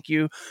no thank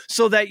you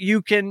so that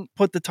you can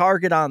put the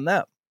target on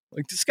them.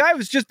 Like, this guy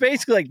was just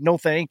basically like, no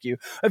thank you.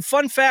 A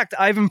fun fact,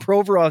 Ivan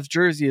Provorov's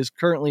jersey is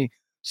currently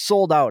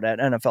sold out at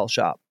NFL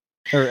shop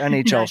or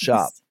NHL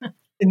shop.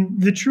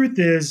 And the truth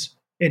is,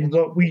 and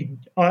what we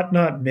ought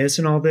not miss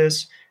in all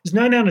this is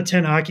 9 out of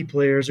 10 hockey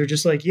players are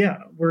just like, yeah,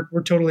 we're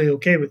totally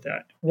okay with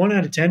that. 1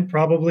 out of 10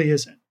 probably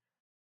isn't.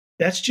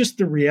 That's just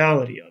the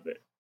reality of it.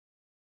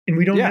 And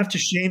we don't have to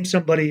shame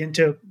somebody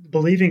into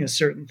believing a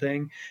certain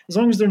thing as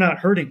long as they're not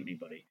hurting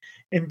anybody.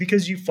 And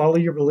because you follow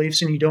your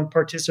beliefs and you don't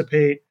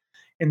participate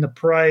in the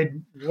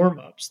pride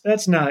warm-ups,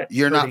 that's not...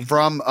 You're not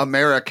from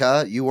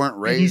America. You weren't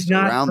raised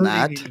around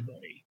that.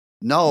 Anybody.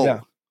 No. Yeah.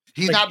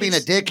 He's not being a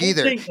dick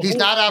either. He's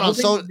not out on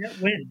social...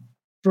 win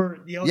for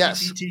the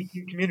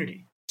LGBTQ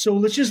community. So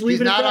let's just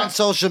leave it at that. He's not on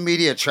social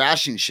media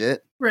trashing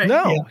shit. Right.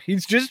 No,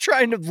 he's just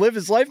trying to live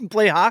his life and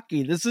play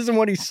hockey. This isn't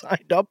what he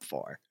signed up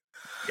for.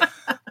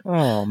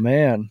 Oh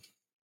man,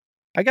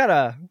 I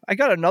got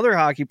another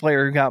hockey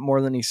player who got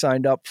more than he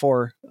signed up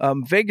for.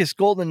 Vegas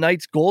Golden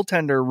Knights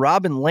goaltender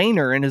Robin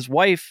Lehner and his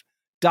wife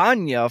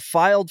Danya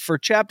filed for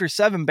Chapter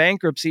 7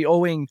 bankruptcy,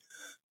 owing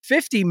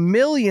 $50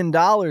 million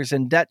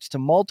in debts to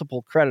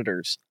multiple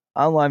creditors.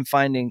 Online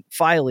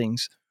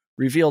filings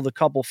reveal the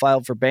couple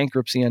filed for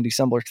bankruptcy on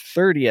December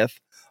 30th,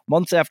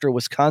 months after a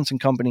Wisconsin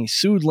company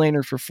sued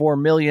Lehner for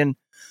 $4 million,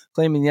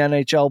 claiming the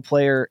NHL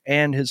player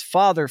and his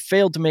father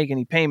failed to make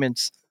any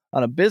payments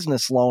on a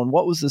business loan.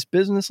 What was this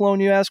business loan,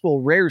 you ask? Well,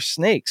 rare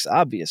snakes,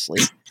 obviously.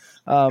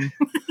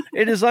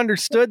 It is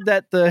understood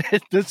that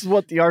this is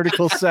what the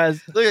article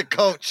says. Look at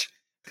Coach.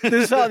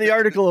 This is how the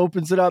article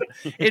opens it up.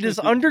 It is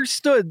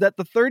understood that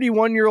the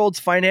 31-year-old's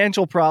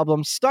financial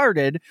problem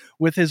started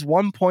with his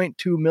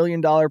 $1.2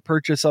 million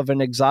purchase of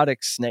an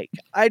exotic snake.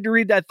 I had to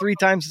read that 3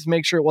 times to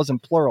make sure it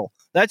wasn't plural.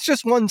 That's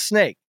just one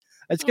snake.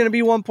 It's going to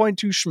be 1.2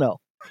 schmel.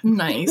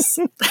 Nice.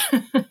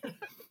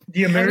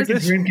 The American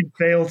dream can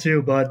fail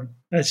too, bud.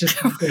 That's just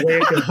the way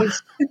it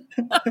goes.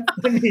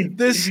 I mean,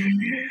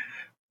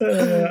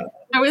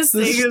 I was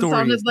saying This it story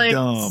sounded is like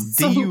dumb.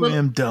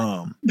 D-U-M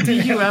dumb.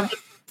 D-U-M.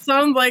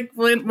 Sound like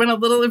when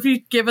if you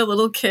give a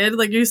little kid,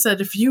 like you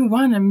said, if you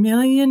won $1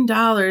 million,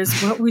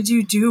 what would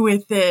you do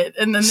with it?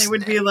 And then they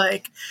would be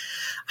like,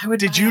 I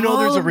would. Did you know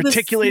there's a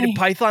reticulated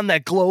python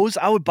that glows?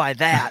 I would buy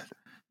that.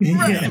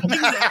 Right, exactly.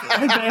 I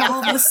would buy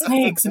all the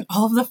snakes and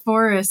all the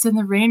forests and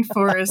the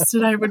rainforest,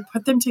 and I would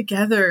put them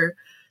together,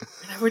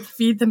 and I would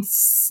feed them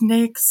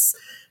snake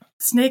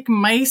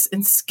mice,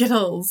 and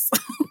Skittles.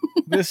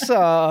 This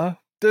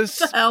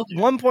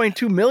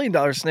 $1.2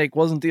 million snake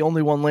wasn't the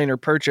only one Lehner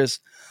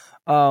purchased.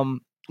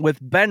 with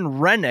Ben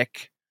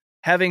Rennick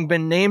having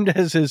been named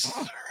as his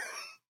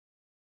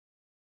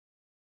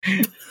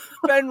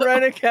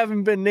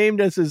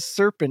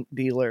serpent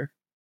dealer.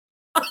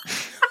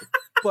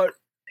 But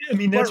I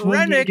mean, that's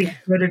one way to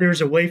get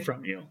predators away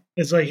from you.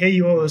 It's like, hey,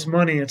 you owe us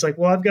money. It's like,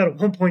 well, I've got a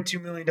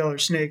 $1.2 million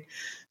snake,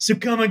 so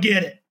come and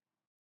get it.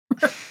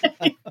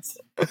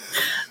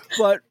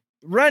 But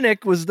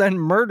Rennick was then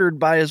murdered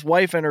by his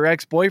wife and her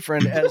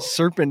ex-boyfriend, as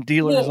serpent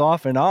dealers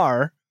often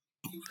are,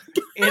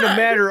 in a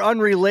matter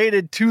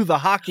unrelated to the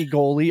hockey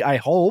goalie, I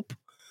hope,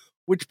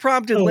 which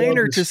prompted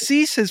Lehner to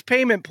cease his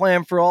payment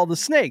plan for all the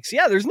snakes.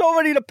 Yeah, there's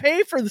nobody to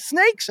pay for the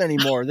snakes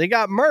anymore. They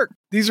got murked.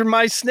 These are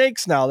my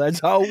snakes now. That's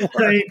how it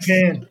works.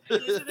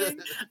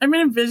 I'm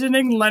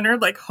envisioning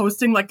Leonard like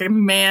hosting like a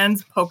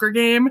man's poker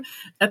game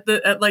at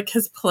like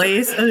his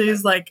place, and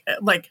he's like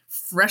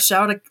fresh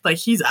out, like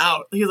he's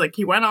out. He's like,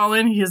 he went all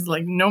in. He has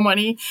like no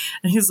money,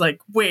 and he's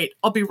like, wait,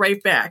 I'll be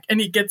right back. And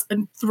he gets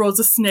and throws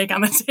a snake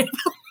on the table.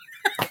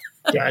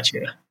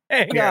 Gotcha.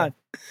 Hang on.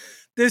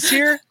 This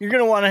year, you're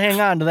going to want to hang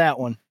on to that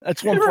one.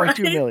 That's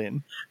 $1.2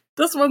 million.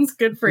 This one's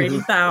good for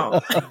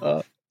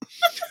 80,000.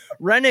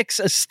 Rennick's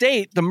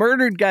estate, the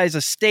murdered guy's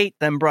estate,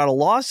 then brought a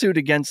lawsuit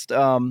against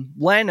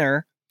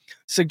Lehner,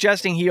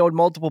 suggesting he owed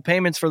multiple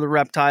payments for the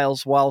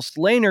reptiles, whilst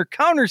Lehner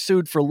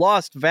countersued for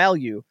lost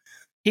value.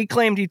 He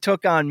claimed he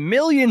took on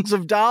millions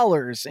of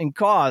dollars in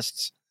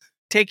costs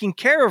taking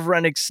care of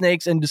Rennick's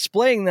snakes and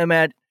displaying them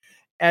at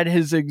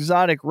his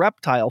exotic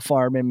reptile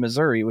farm in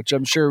Missouri, which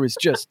I'm sure was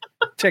just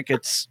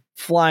tickets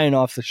flying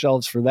off the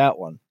shelves for that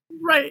one.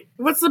 Right.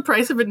 What's the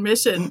price of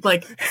admission?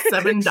 Like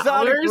 $7?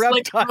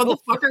 Like, how the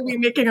fuck are we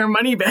making our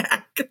money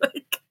back?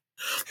 Like,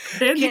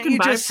 and can't you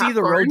just see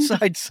the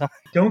roadside sign?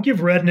 Don't give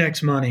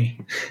rednecks money.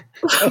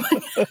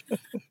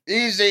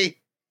 Easy.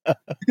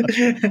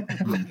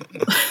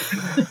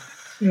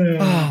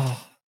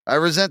 I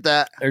resent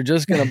that. They're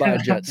just going to buy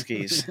jet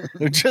skis.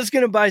 They're just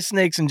going to buy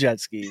snakes and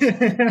jet skis.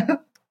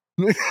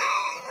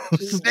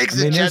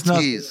 Snakes and jet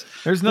skis.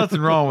 There's nothing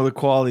wrong with a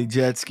quality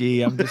jet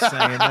ski. I'm just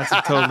saying that's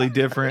a totally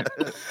different.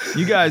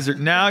 You guys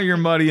you're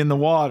muddy in the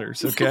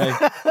waters, okay?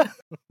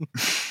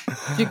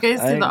 Did you guys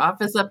see the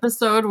Office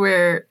episode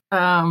where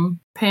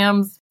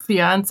Pam's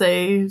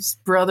fiance's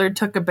brother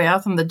took a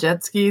bath on the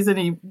jet skis and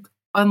he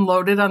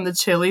unloaded on the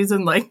Chili's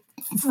and like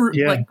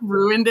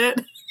ruined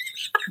it?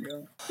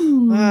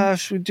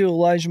 Should we do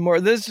Elijah Moore?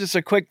 This is just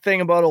a quick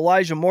thing about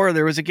Elijah Moore.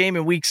 There was a game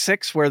in week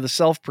 6 where the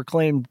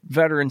self-proclaimed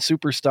veteran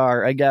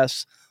superstar, I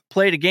guess,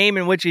 played a game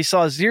in which he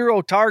saw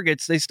 0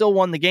 targets. They still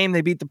won the game.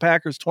 They beat the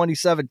Packers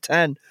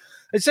 27-10.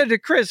 I said to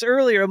Chris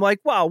earlier, I'm like,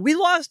 wow, we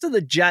lost to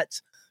the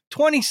Jets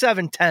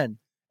 27-10.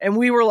 And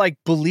we were like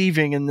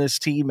believing in this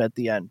team at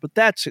the end. But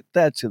that's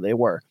who they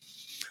were.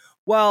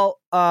 Well,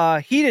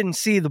 he didn't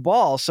see the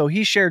ball, so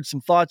he shared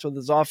some thoughts with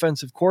his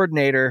offensive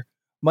coordinator,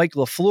 Mike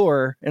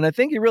LaFleur, and I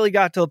think he really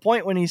got to the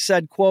point when he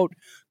said, quote,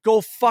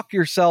 "Go fuck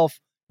yourself,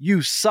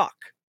 you suck."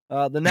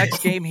 The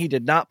next game he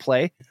did not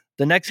play.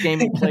 The next game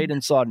he played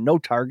and saw no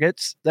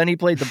targets. Then he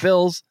played the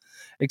Bills,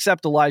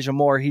 except Elijah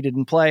Moore, he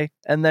didn't play.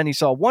 And then he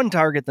saw 1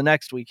 target the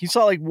next week. He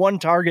saw like 1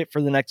 target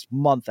for the next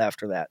month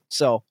after that.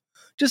 So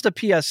just a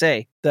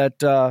PSA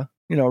that,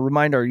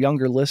 remind our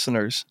younger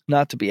listeners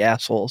not to be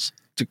assholes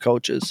to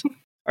coaches.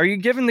 Are you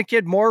giving the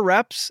kid more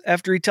reps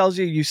after he tells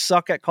you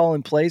suck at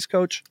calling plays,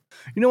 coach?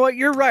 You know what?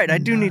 You're right. I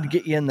do need to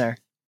get you in there.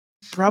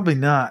 Probably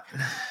not.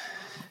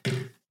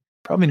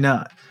 Probably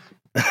not.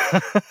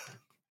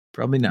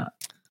 Probably not.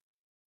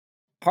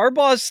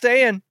 Harbaugh's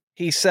staying,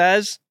 he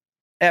says,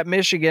 at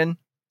Michigan.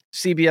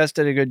 CBS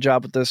did a good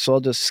job with this, so I'll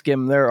just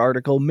skim their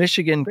article.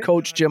 Michigan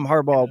coach Jim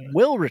Harbaugh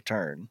will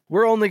return.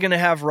 We're only going to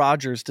have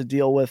Rodgers to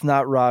deal with,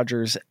 not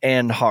Rodgers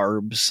and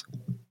Harbs.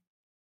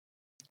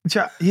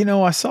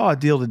 I saw a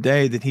deal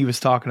today that he was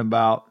talking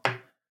about.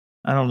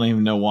 I don't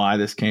even know why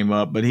this came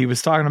up, but he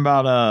was talking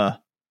about,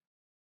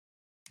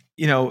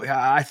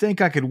 I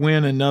think I could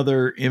win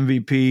another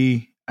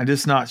MVP. I'm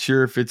just not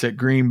sure if it's at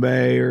Green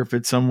Bay or if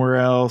it's somewhere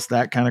else,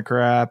 that kind of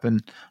crap.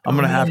 And I'm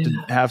going to have to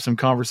have some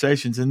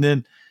conversations. And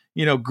then,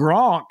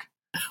 Gronk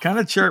kind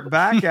of chirped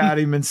back at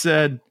him and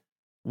said,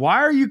 "Why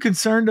are you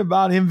concerned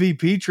about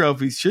MVP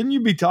trophies? Shouldn't you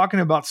be talking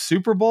about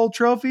Super Bowl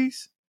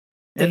trophies?"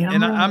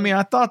 And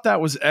I thought that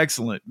was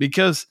excellent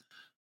because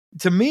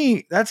to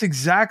me, that's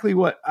exactly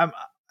what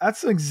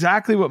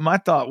my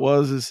thought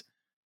was is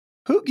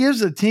who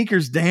gives a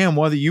tinker's damn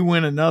whether you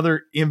win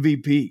another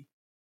MVP?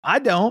 I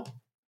don't.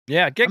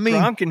 Yeah.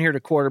 Gronk in here to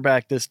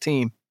quarterback this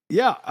team.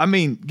 Yeah.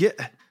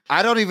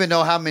 I don't even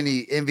know how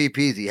many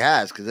MVPs he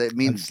has because it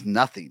means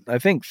nothing. I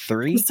think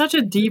 3. He's such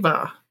a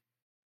diva.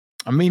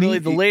 Really,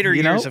 the later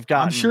years have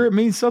gotten. I'm sure it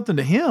means something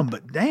to him,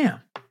 but damn,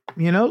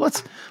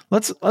 let's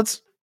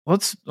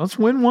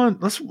win one.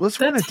 Let's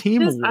win a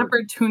team his award.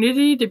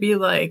 Opportunity to be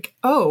like,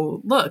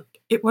 oh, look,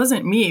 it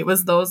wasn't me. It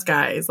was those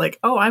guys. Like,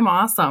 oh, I'm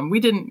awesome. We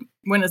didn't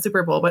win a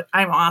Super Bowl, but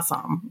I'm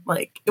awesome.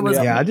 Like, it was.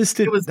 Yeah, I just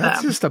did. That's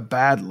them. just a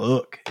bad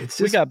look. It's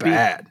just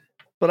bad.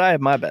 But I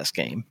had my best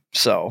game,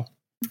 so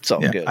it's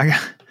all good.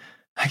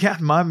 I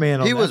got my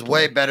man. He was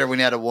way better when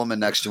he had a woman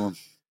next to him.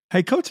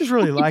 Hey, coaches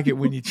really like it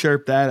when you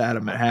chirp that at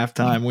them at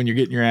halftime when you're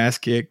getting your ass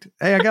kicked.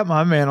 Hey, I got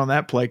my man on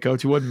that play,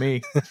 coach. It wasn't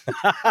me.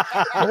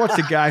 I watched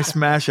a guy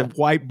smash a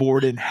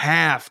whiteboard in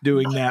half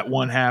doing that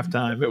one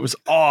halftime. It was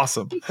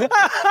awesome.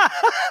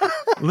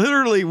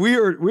 Literally, we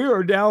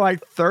were down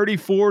like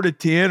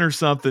 34-10 or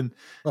something.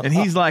 And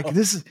he's like,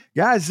 this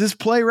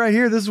play right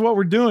here, this is what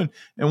we're doing.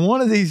 And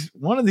one of these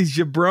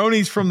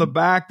jabronis from the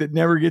back that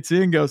never gets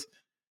in goes,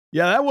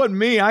 yeah, that wasn't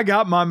me. I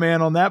got my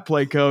man on that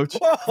play, coach.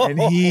 Whoa. And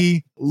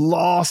he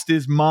lost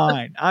his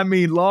mind. I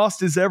mean, lost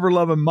his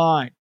ever-loving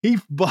mind. He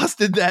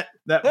busted that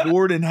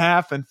board in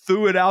half and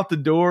threw it out the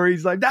door.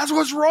 He's like, that's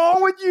what's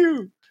wrong with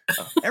you.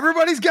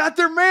 Everybody's got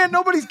their man.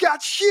 Nobody's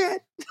got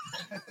shit.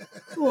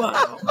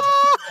 Wow.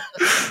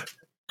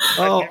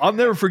 Oh, I'll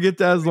never forget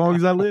that as long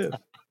as I live.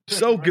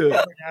 So good.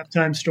 My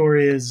halftime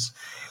story is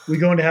we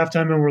go into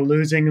halftime and we're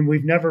losing, and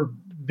we've never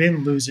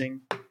been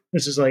losing.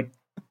 This is like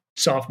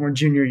sophomore,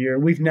 junior year.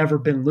 We've never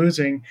been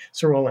losing.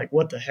 So we're all like,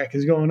 what the heck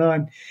is going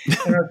on?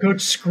 And our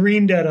coach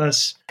screamed at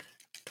us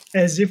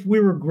as if we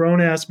were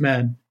grown-ass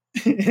men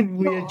and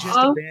we had just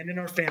abandoned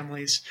our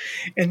families.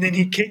 And then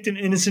he kicked an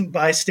innocent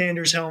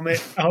bystander's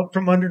helmet out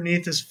from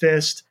underneath his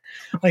fist.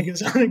 Like it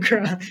was on the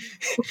ground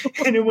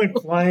and it went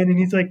flying. And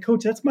he's like,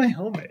 Coach, that's my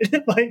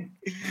helmet. Like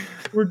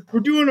we're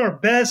doing our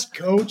best,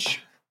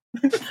 Coach.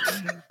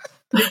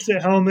 Takes a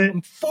helmet.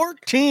 I'm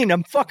 14.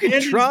 I'm fucking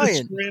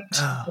trying.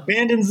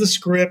 Abandons the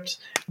script.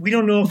 We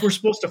don't know if we're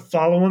supposed to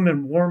follow him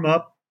and warm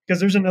up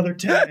because there's another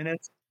 10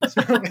 minutes.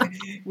 So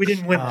we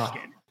didn't win this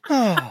game.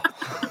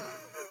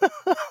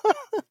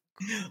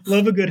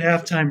 Love a good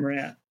halftime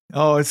rant.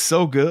 Oh, it's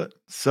so good.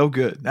 So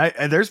good.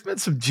 There's been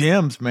some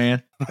gems,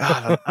 man.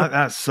 God,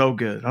 that's so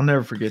good. I'll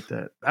never forget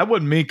that. That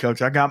wasn't me,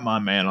 Coach. I got my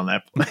man on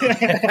that play.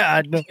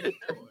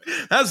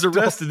 That's the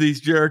rest of these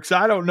jerks.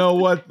 I don't know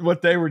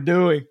what they were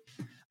doing.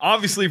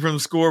 Obviously, from the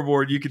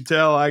scoreboard, you can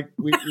tell I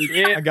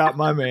got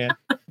my man.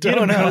 Get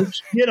him,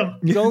 Coach. Get him.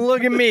 Don't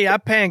look at me. I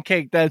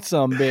pancaked that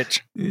bitch.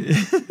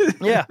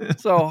 Yeah.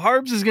 So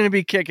Harbs is going to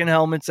be kicking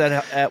helmets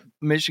at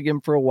Michigan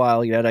for a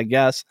while yet, I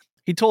guess.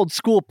 He told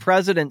school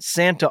president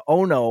Santa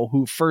Ono,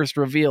 who first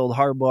revealed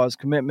Harbaugh's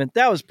commitment.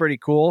 That was pretty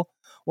cool.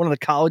 One of the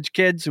college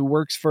kids who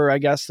works for, I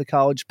guess, the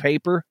college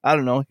paper. I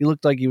don't know. He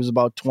looked like he was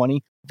about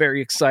 20.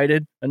 Very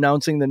excited,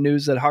 announcing the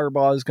news that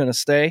Harbaugh is going to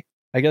stay.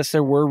 I guess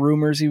there were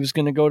rumors he was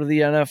going to go to the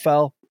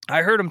NFL.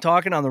 I heard him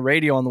talking on the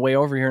radio on the way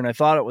over here, and I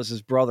thought it was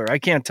his brother. I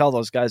can't tell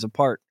those guys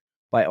apart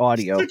by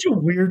audio. He's such a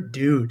weird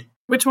dude.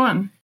 Which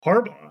one?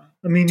 Harbaugh.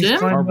 I mean, he's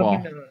climbing Harbaugh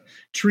up into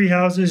tree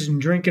houses and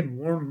drinking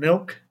warm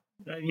milk.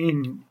 I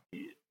mean,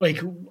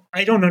 like,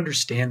 I don't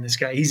understand this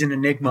guy. He's an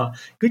enigma.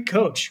 Good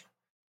coach,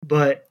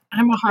 but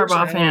I'm a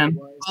Harbaugh fan.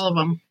 All of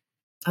them.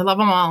 I love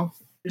them all.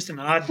 Just an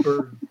odd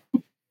bird.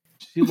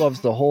 She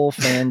loves the whole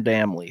fan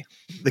family.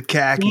 The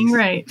khakis. Being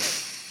right.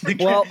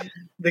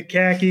 The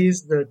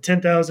khakis, the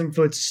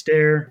 10,000-foot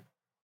stare.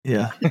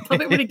 Yeah. I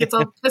love it when he gets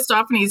all pissed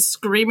off and he's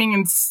screaming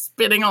and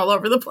spitting all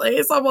over the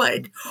place. I'm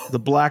like, the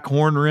black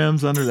horn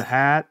rims under the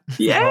hat.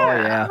 Yeah.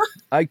 Oh, yeah.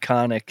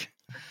 Iconic.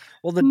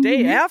 Well, the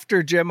day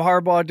after Jim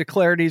Harbaugh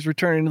declared he's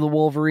returning to the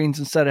Wolverines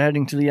instead of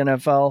heading to the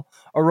NFL,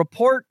 a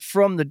report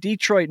from the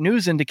Detroit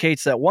News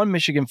indicates that one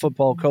Michigan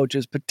football coach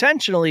is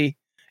potentially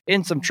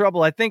in some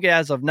trouble. I think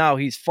as of now,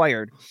 he's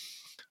fired.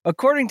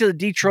 According to the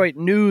Detroit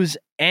News,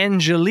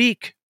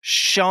 Angelique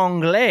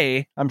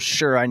Changlay, I'm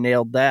sure I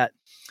nailed that,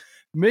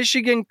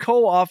 Michigan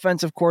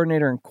co-offensive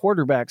coordinator and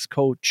quarterbacks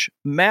coach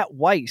Matt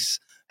Weiss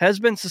has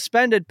been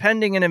suspended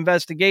pending an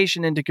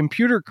investigation into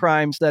computer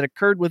crimes that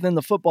occurred within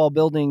the football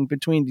building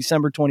between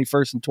December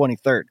 21st and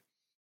 23rd.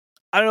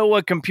 I don't know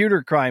what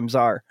computer crimes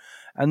are,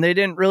 and they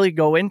didn't really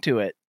go into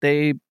it.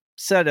 They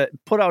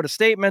put out a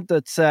statement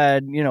that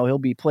said, he'll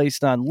be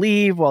placed on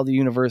leave while the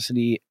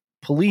university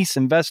police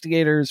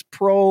investigators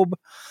probe.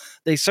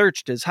 They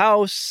searched his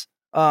house.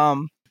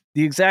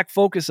 The exact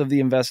focus of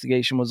the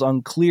investigation was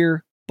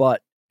unclear,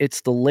 but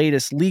it's the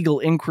latest legal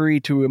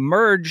inquiry to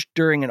emerge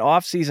during an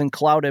offseason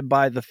clouded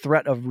by the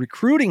threat of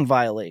recruiting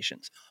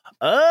violations.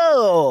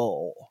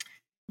 Oh.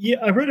 Yeah,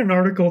 I read an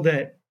article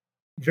that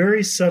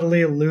very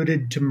subtly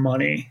alluded to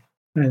money.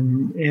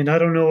 And I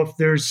don't know if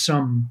there's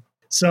some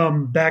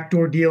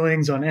backdoor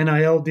dealings on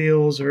NIL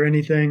deals or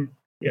anything.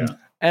 Yeah.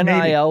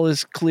 NIL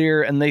is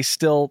clear, and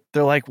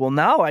they're like, well,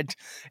 now it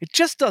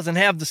just doesn't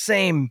have the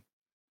same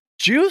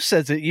juice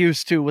as it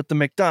used to with the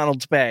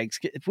McDonald's bags.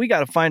 If we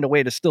got to find a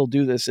way to still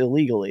do this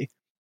illegally,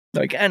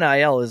 like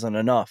NIL isn't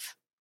enough.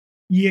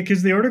 Yeah,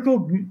 because the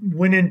article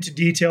went into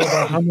detail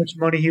about how much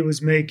money he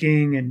was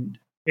making, and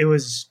it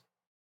was,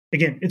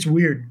 again, it's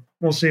weird.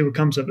 We'll see what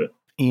comes of it.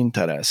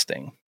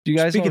 Interesting. Do you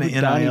guys Speaking know of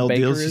who Donnie NIL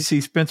Baker deals, is? you see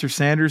Spencer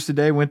Sanders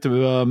today went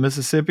to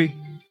Mississippi?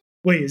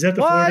 Wait, is that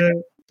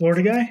the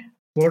Florida guy?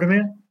 Florida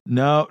man?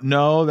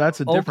 No,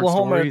 that's a different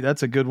Oklahoma. story.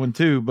 That's a good one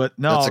too. But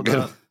no, That's a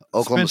good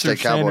Oklahoma Spencer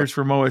State Cowboy. Sanders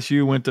from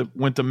OSU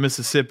went to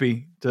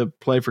Mississippi to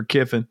play for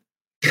Kiffin.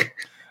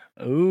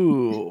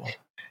 Ooh.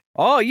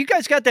 Oh, you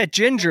guys got that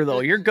ginger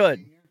though. You're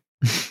good.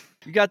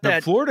 You got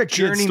that. The Florida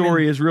kid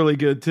story is really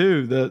good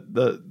too.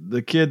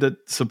 The kid that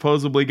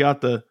supposedly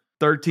got the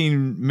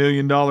 $13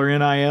 million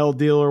NIL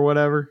deal or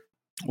whatever.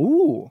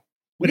 Ooh.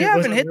 But We it haven't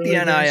wasn't hit really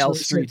the there, NIL so it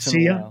said, streets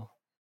 "See in a ya." while.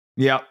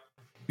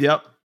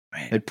 Yep.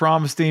 Man. They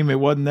promised him it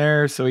wasn't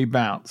there, so he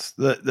bounced.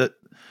 The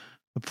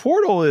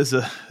portal is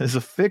a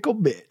fickle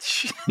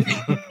bitch.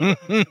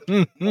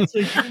 So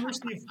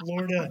University of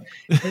Florida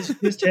has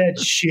just had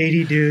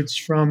shady dudes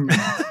from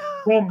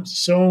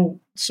so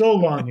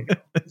long ago.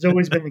 It's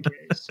always been the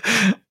case.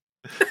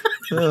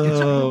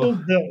 It's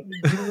ruled the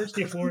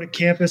University of Florida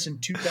campus in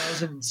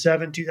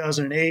 2007,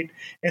 2008,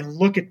 and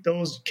look at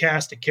those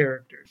cast of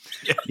characters.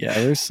 Yeah,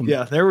 there's some.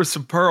 Yeah, there were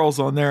some pearls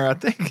on there. I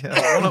think one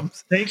of them,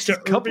 Thanks to a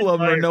couple Urban of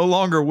them are Meyer. no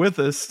longer with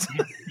us.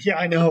 Yeah,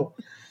 I know.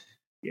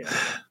 Yeah,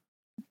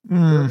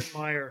 Urban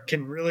Meyer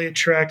can really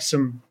attract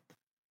some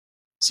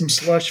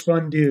slush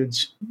fun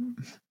dudes.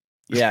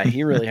 Yeah,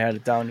 he really had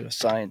it down to a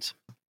science.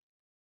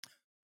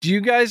 Do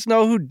you guys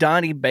know who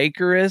Donnie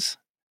Baker is?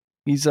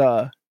 He's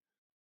a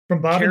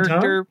From Bob and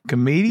Tom? character.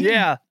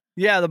 Comedian?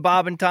 Yeah, the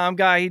Bob and Tom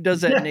guy. He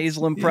does that Yes.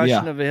 nasal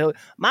impression Yeah. of a hill.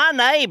 My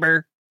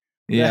neighbor.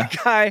 Yeah.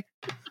 That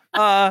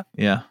guy.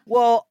 Yeah.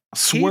 Well,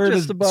 Swear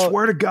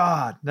to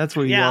God. That's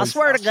what he yeah, I does.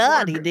 swear to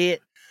God, he did.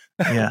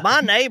 Yeah.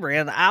 My neighbor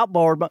in the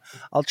outboard. But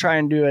I'll try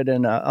and do it,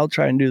 and I'll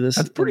try and do this.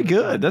 That's pretty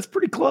good. That's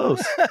pretty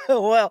close.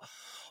 Well,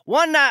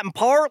 one night in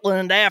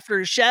Portland after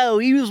a show,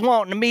 he was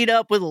wanting to meet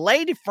up with a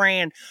lady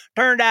friend.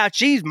 Turned out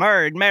she's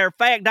married. Matter of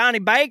fact, Donnie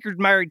Baker's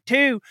married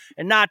too,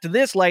 and not to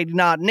this lady,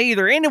 not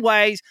neither.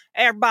 Anyways,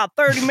 after about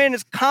 30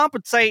 minutes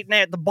compensating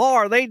at the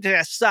bar, they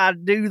just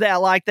decided to do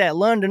that like that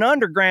London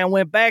Underground,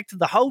 went back to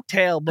the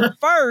hotel. But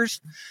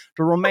first,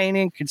 to remain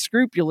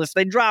unscrupulous,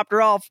 they dropped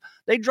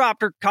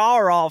her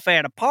car off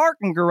at a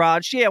parking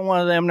garage. She had one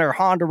of them, their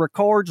Honda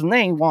Records, and they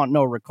ain't want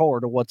no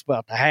record of what's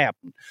about to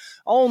happen.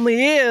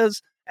 Only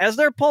is, as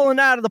they're pulling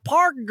out of the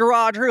parking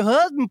garage, her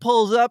husband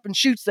pulls up and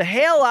shoots the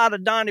hell out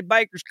of Donnie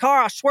Baker's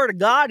car. I swear to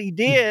God, he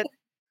did.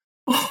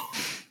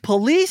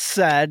 Police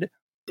said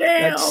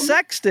that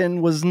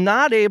Sexton was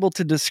not able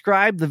to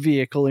describe the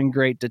vehicle in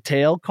great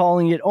detail,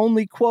 calling it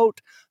only,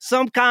 quote,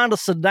 some kind of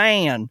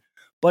sedan.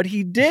 But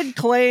he did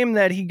claim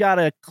that he got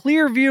a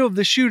clear view of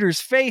the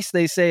shooter's face,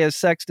 they say, as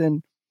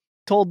Sexton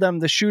told them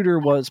the shooter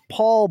was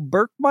Paul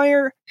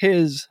Berkmeyer,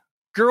 his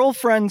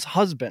girlfriend's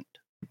husband.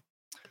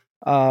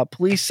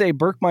 Police say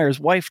Berkmeyer's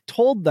wife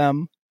told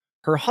them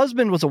her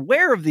husband was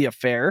aware of the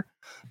affair.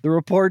 The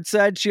report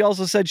said she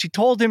also said she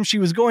told him she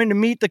was going to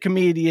meet the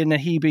comedian, and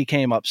he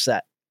became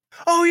upset.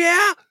 Oh,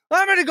 yeah?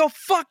 I'm going to go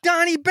fuck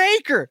Donnie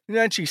Baker. And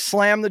then she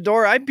slammed the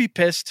door. I'd be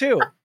pissed,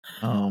 too.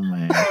 Oh,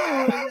 man.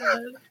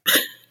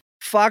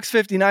 Fox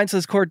 59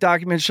 says court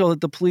documents show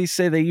that the police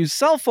say they used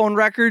cell phone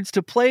records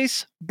to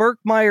place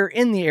Berkmeyer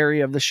in the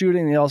area of the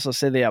shooting. They also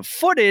say they have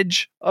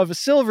footage of a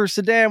silver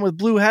sedan with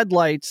blue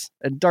headlights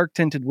and dark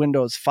tinted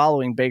windows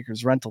following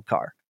Baker's rental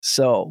car.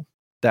 So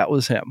that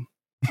was him.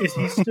 Is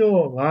he still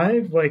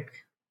alive? Like,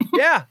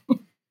 Yeah.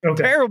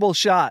 okay. Terrible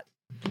shot.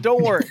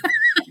 Don't worry.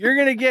 You're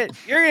gonna get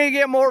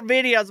more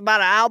videos about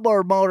an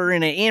outboard motor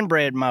and an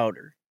inbred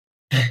motor.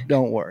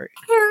 Don't worry.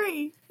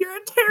 Harry, you're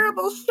a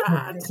terrible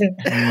shot.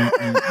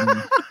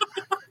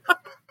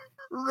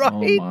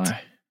 Right. Oh, my.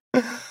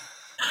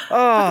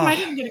 How come I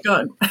didn't get a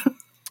gun?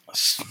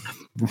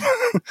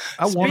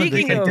 I wanted to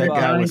Speaking think of, that guy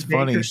Donnie was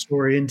funny. Baker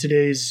story in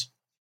today's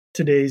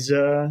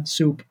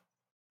soup.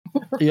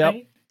 Yep.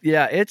 Right?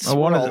 Yeah, it's. I all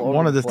wanted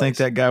over the to think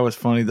place. that guy was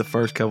funny the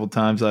first couple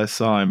times I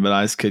saw him, but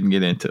I just couldn't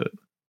get into it.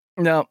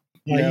 No.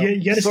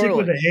 You got to stick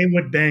with the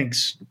Haywood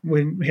Banks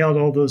when he held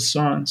all those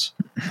songs.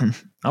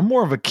 I'm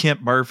more of a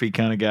Kent Murphy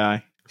kind of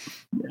guy.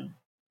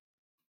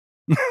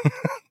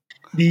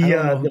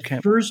 The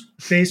first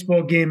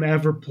baseball game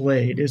ever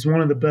played is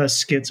one of the best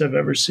skits I've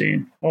ever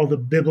seen. All the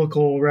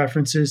biblical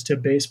references to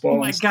baseball. Oh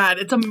my God,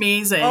 it's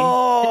amazing.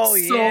 Oh,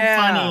 it's so yeah.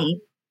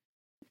 funny.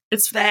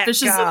 It's That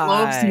Fishes guy. and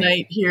Lobes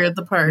night here at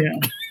the park.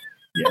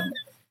 Yeah.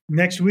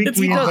 Next week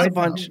He does a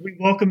bunch. we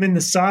welcome in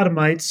the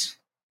Sodomites.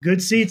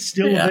 Good seats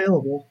still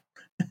available.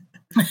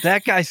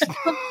 That guy's.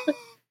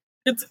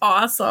 It's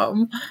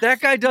awesome. That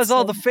guy does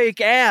all the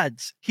fake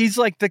ads. He's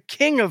like the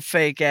king of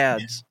fake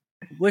ads.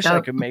 Wish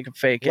I could make a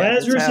fake ad.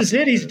 Lazarus is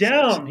hit. He's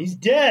down. He's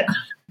dead.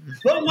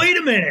 But wait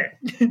a minute.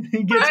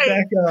 He gets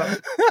back up.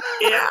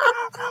 Yeah.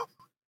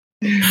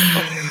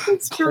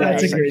 It's great.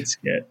 That's a great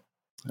skit.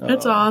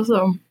 It's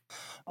awesome.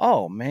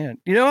 Oh man,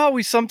 you know how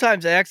we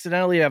sometimes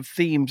accidentally have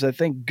themes? I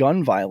think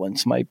gun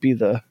violence might be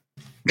the.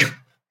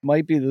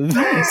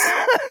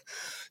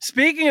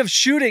 Speaking of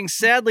shooting,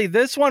 sadly,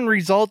 this one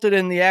resulted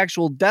in the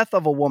actual death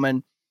of a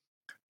woman.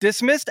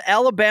 Dismissed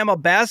Alabama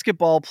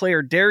basketball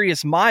player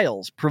Darius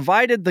Miles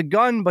provided the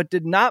gun but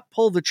did not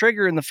pull the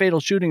trigger in the fatal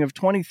shooting of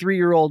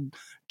 23-year-old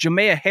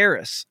Jamea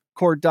Harris,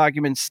 court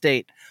documents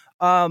state.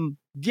 One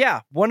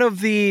of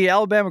the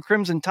Alabama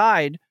Crimson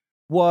Tide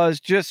was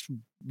just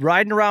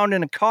riding around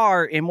in a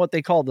car in what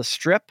they call the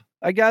Strip,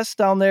 I guess,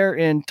 down there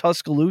in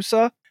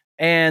Tuscaloosa.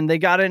 And they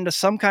got into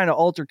some kind of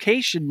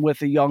altercation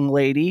with a young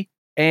lady.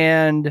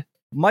 And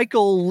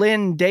Michael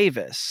Lynn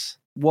Davis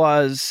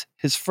was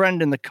his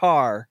friend in the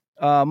car.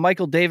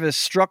 Michael Davis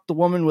struck the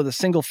woman with a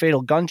single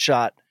fatal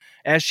gunshot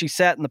as she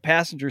sat in the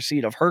passenger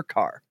seat of her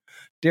car.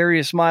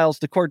 Darius Miles,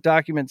 the court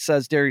document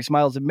says Darius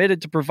Miles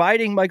admitted to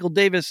providing Michael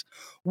Davis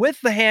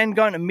with the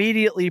handgun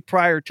immediately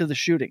prior to the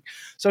shooting.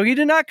 So he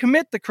did not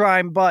commit the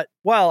crime, but,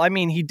 well, I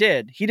mean, he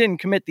did. He didn't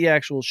commit the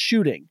actual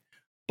shooting,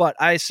 but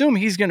I assume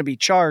he's going to be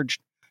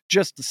charged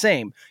just the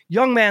same.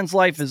 Young man's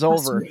life is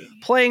over.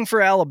 Playing for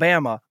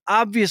Alabama,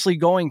 obviously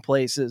going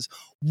places.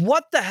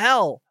 What the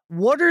hell?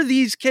 What are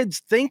these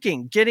kids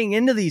thinking getting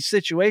into these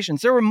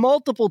situations? There were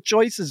multiple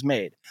choices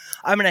made.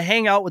 I'm going to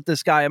hang out with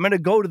this guy. I'm going to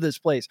go to this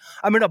place.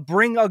 I'm going to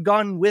bring a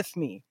gun with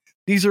me.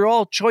 These are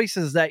all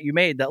choices that you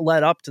made that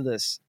led up to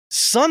this.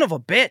 Son of a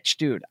bitch,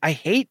 dude. I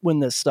hate when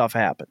this stuff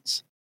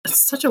happens. It's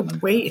such a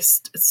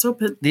waste. It's so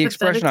the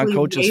expression on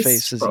Coach's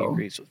face is he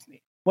agrees with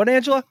me. What,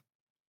 Angela?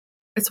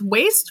 It's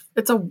waste.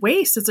 It's a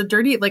waste. It's a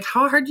dirty, like,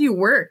 how hard do you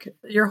work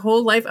your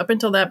whole life up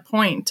until that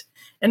point?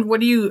 And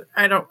what do you,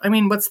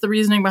 what's the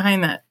reasoning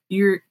behind that?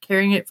 You're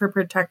carrying it for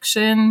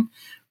protection.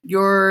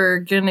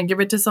 You're going to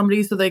give it to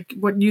somebody. So, like,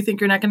 what do you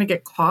think, you're not going to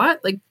get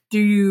caught? Like, do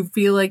you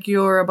feel like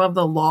you're above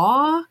the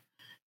law?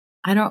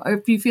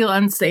 If you feel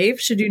unsafe,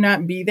 should you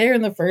not be there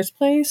in the first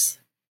place?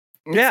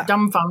 It's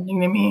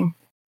dumbfounding to me.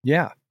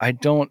 Yeah. I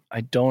don't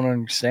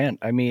understand.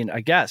 I mean, I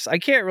guess I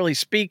can't really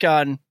speak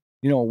on,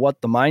 what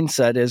the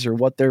mindset is or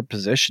what their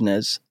position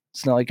is.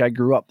 It's not like I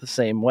grew up the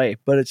same way,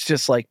 but it's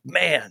just like,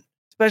 man,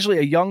 especially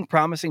a young,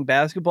 promising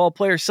basketball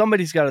player,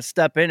 somebody's got to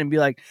step in and be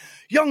like,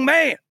 young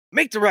man,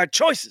 make the right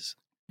choices.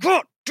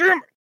 God damn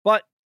it.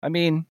 But, I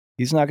mean,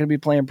 he's not going to be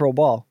playing pro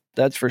ball.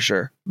 That's for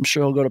sure. I'm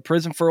sure he'll go to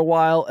prison for a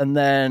while, and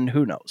then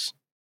who knows?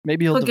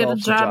 Maybe he'll get a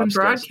job in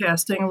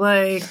broadcasting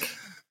like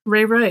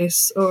Ray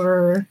Rice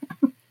or...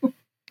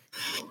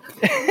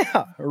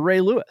 yeah, or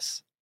Ray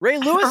Lewis. Ray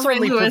Lewis Ray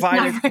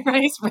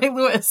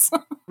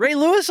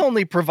Lewis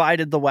only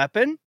provided the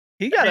weapon.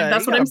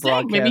 That's what I'm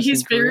saying. Maybe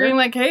he's figuring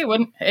like,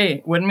 wouldn't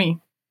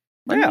me.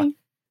 Yeah.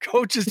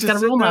 Coach is just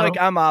sitting there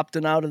like, I'm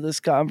opting out of this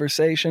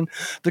conversation.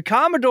 The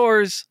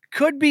Commodores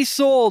could be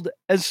sold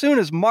as soon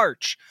as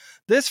March.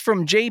 This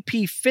from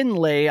JP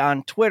Finlay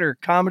on Twitter.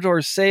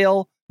 Commodores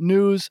sale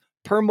news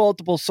per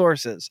multiple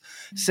sources.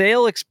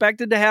 Sale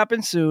expected to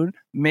happen soon.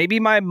 Maybe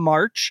by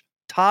March.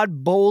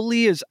 Todd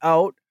Boehly is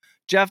out.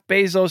 Jeff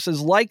Bezos is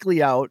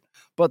likely out,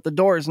 but the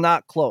door is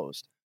not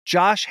closed.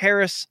 Josh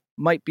Harris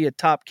might be a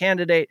top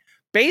candidate.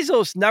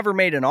 Bezos never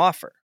made an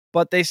offer,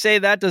 but they say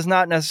that does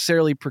not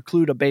necessarily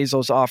preclude a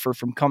Bezos offer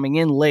from coming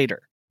in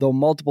later, though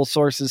multiple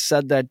sources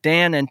said that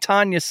Dan and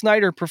Tanya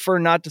Snyder prefer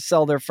not to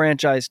sell their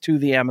franchise to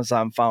the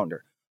Amazon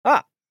founder.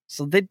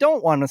 So they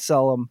don't want to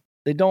sell them.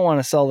 They don't want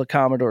to sell the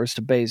Commodores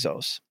to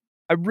Bezos.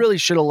 I really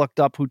should have looked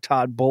up who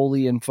Todd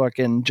Boehly and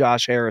fucking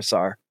Josh Harris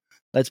are.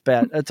 That's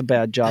bad. That's a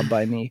bad job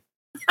by me.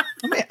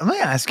 Let me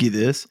ask you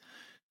this.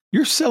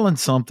 You're selling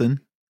something,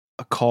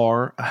 a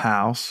car, a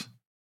house,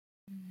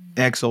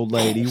 ex-old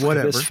lady,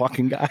 whatever. This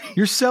fucking guy.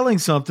 You're selling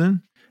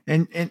something,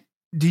 and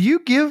do you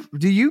care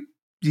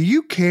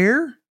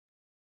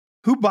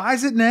who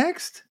buys it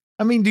next?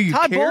 I mean, do you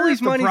Todd care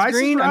Boehly's if the price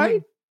green, is right? I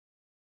mean,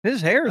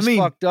 his hair is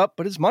fucked up,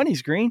 but his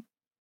money's green.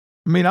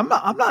 I mean, I'm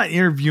not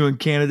interviewing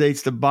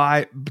candidates to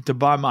buy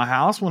my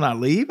house when I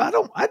leave. I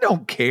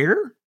don't care.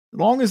 As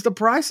long as the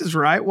price is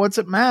right, what's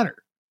it matter?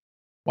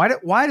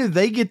 Why do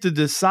they get to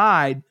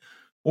decide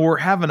or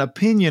have an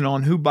opinion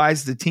on who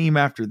buys the team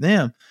after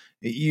them?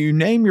 You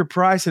name your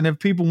price, and if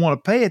people want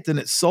to pay it, then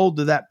it's sold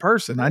to that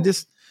person. I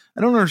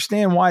don't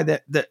understand why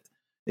that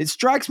it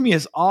strikes me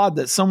as odd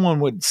that someone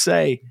would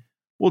say,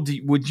 well,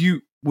 would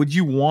you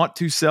want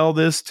to sell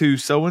this to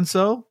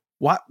so-and-so?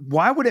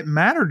 Why would it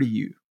matter to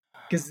you?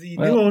 Because the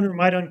new owner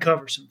might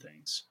uncover some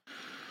things.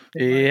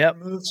 Yep.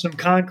 Move some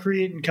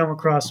concrete and come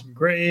across some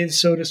graves,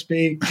 so to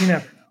speak. You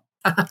never know.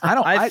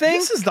 I think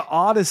this is the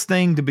oddest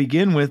thing to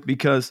begin with,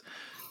 because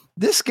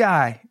this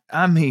guy,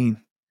 I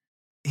mean,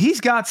 he's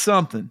got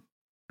something.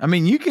 I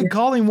mean, you can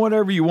call him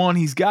whatever you want.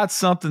 He's got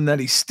something that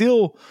he's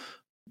still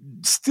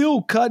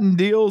cutting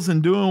deals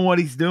and doing what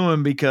he's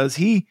doing, because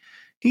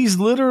he's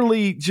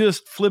literally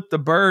just flipped the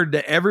bird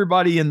to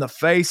everybody in the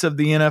face of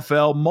the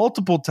NFL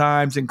multiple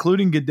times,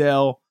 including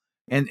Goodell,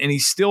 and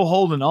he's still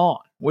holding on,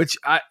 which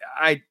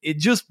it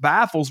just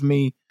baffles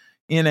me.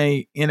 In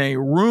a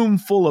room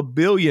full of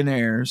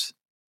billionaires,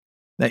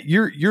 that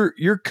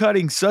you're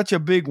cutting such a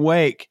big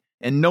wake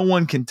and no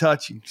one can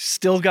touch you.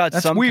 Still got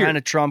some kind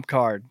of trump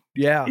card.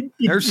 Yeah,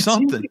 there's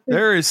something.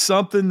 There is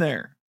something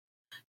there.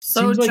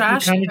 So seems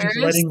Josh like you're kind of Harris,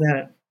 just letting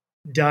that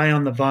die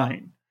on the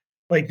vine.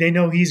 Like, they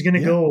know he's going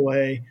to go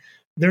away.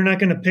 They're not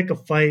going to pick a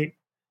fight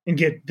and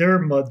get their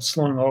mud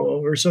slung all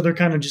over. So they're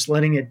kind of just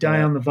letting it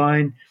die on the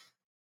vine.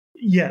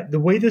 Yeah,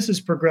 the way this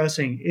is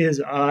progressing is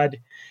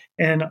odd.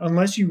 And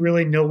unless you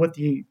really know what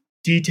the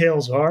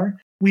details are,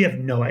 we have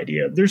no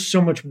idea. There's so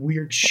much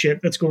weird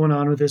shit that's going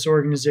on with this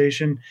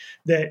organization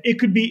that it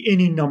could be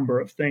any number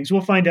of things.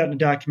 We'll find out in a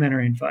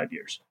documentary in 5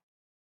 years.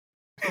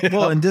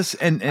 Well, and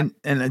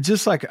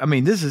just like, I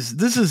mean, this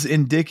is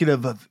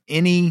indicative of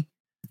any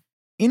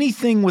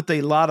anything with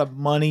a lot of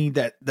money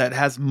that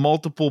has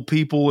multiple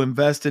people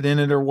invested in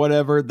it or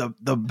whatever,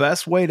 the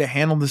best way to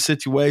handle the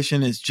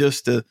situation is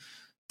just to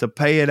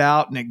pay it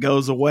out and it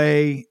goes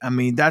away. I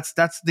mean, that's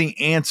the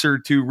answer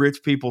to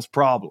rich people's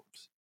problems.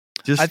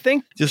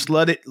 Just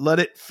let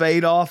it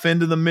fade off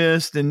into the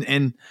mist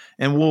and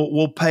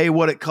we'll pay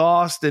what it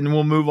costs and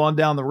we'll move on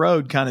down the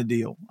road kind of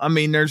deal. I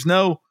mean, there's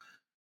no,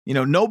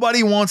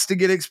 nobody wants to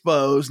get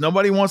exposed.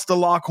 Nobody wants to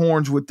lock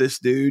horns with this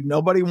dude.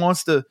 Nobody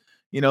wants to,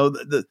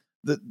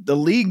 the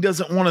league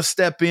doesn't want to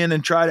step in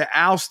and try to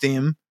oust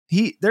him.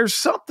 There's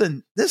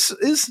something, this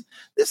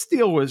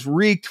deal was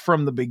reeked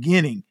from the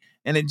beginning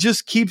and it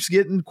just keeps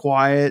getting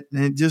quiet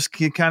and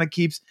it kind of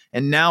keeps,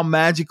 and now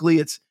magically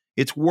it's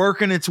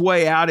working its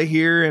way out of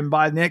here. And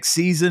by next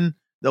season,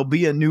 there'll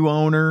be a new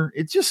owner.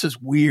 It just is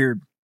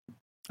weird.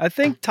 I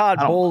think Todd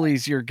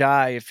Bowley's your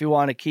guy if you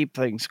want to keep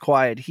things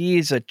quiet.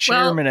 He's a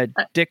chairman at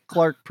Dick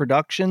Clark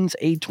Productions,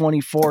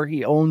 A24.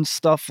 He owns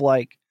stuff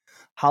like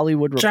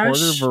Hollywood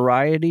Reporter,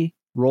 Variety,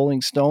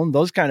 Rolling Stone.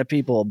 Those kind of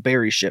people will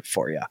bury shit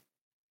for you.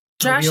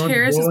 Josh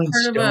Harris is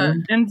part of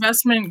an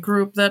investment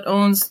group that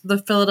owns the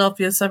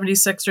Philadelphia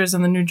 76ers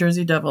and the New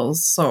Jersey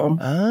Devils. So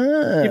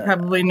he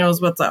probably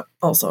knows what's up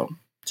also.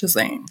 Just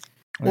saying.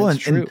 Well,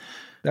 true.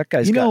 That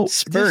guy's got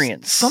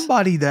experience.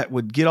 Somebody that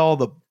would get all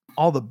the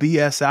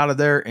BS out of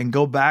there and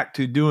go back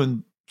to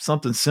doing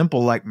something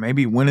simple like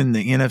maybe winning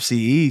the NFC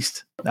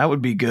East. That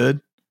would be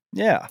good.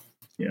 Yeah.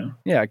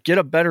 Get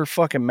a better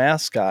fucking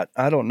mascot.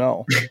 I don't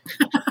know.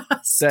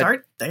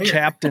 Start there.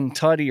 Captain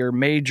Tutty or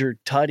Major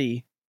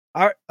Tutty.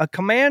 A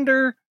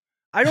commander.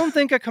 I don't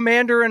think a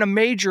commander and a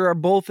major are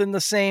both in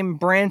the same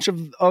branch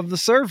of the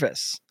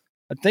service.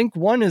 I think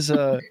one is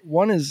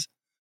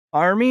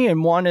Army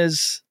and one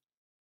is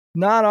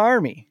not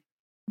Army.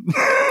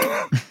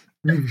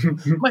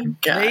 My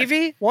God.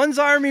 Navy? One's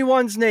Army,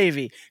 one's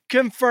Navy.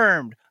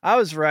 Confirmed. I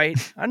was right.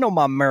 I know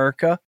my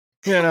America.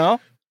 I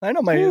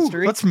know my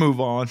history. Let's move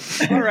on.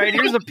 All right,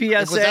 here's a PSA.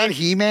 Was that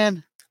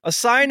He-Man? A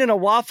sign in a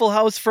Waffle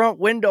House front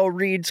window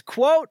reads,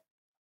 quote,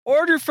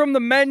 "Order from the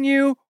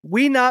menu.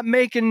 We not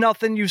making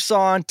nothing you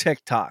saw on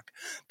TikTok."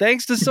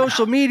 Thanks to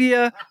social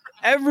media,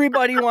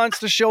 everybody wants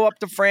to show up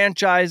to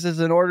franchises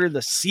and order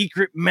the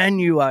secret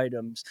menu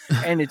items,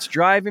 and it's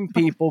driving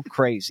people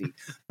crazy.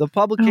 The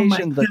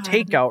publication The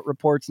Takeout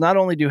reports not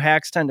only do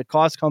hacks tend to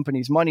cost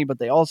companies money, but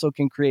they also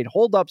can create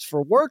holdups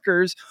for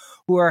workers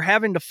who are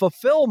having to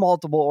fulfill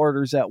multiple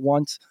orders at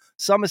once.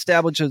 Some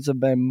establishments have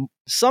been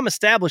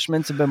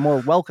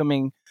more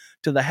welcoming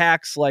to the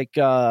hacks, like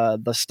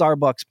the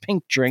Starbucks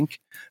pink drink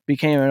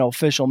became an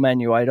official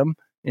menu item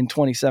in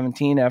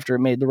 2017 after it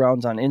made the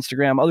rounds on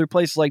Instagram. Other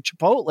places like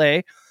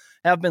Chipotle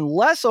have been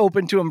less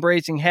open to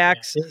embracing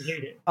hacks.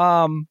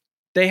 There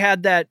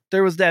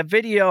was that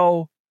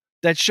video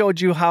that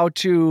showed you how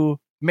to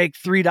make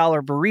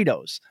 $3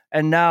 burritos,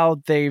 and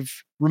now they've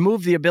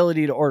removed the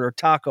ability to order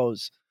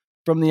tacos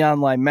from the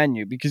online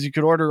menu because you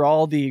could order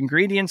all the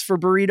ingredients for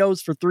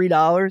burritos for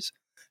 $3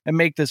 and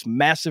make this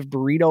massive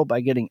burrito by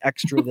getting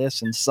extra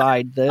this and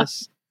side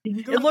this.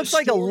 It looks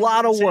like a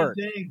lot of work.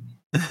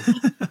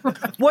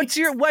 What's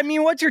your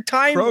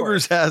time?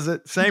 Kroger's has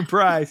it, same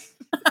price.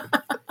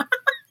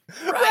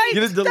 Right,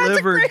 get it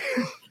delivered.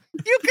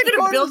 You can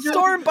go to the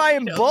store and buy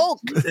in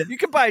bulk. You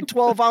can buy a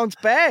 12-ounce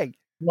bag.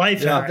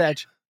 Life hack.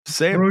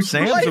 Sam's.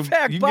 Life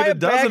hack. You can Buy get a a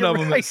dozen bag of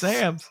them at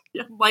Sam's.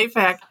 Life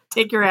hack.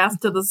 Take your ass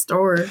to the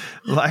store.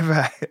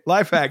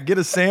 Life hack. Get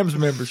a Sam's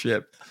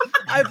membership.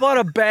 I bought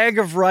a bag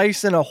of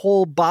rice and a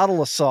whole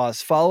bottle of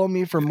sauce. Follow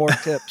me for more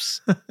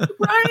tips.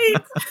 Right.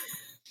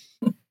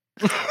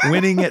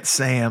 Winning at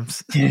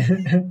Sam's.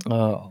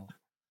 Oh.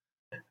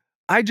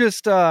 I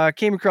just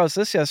came across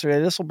this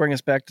yesterday. This will bring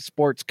us back to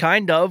sports.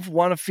 Kind of.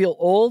 Want to feel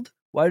old?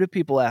 Why do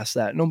people ask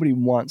that? Nobody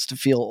wants to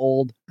feel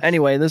old.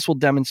 Anyway, this will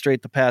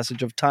demonstrate the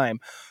passage of time.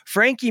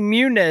 Frankie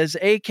Muniz,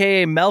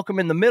 a.k.a. Malcolm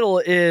in the Middle,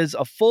 is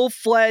a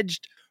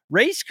full-fledged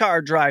race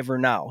car driver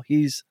now.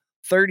 He's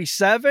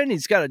 37.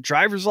 He's got a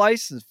driver's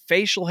license,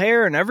 facial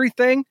hair, and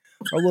everything.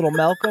 Our little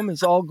Malcolm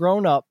is all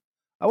grown up.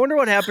 I wonder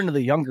what happened to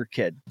the younger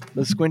kid,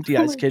 the squinty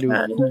eyes kid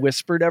who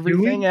whispered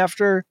everything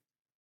after.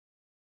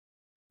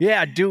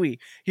 Yeah, Dewey.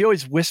 He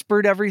always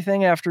whispered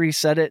everything after he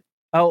said it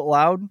out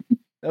loud.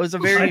 That was a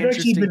very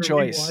interesting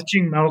choice.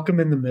 Watching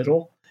Malcolm in the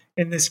Middle,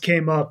 and this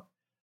came up.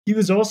 He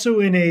was also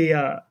in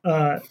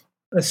a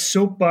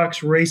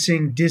soapbox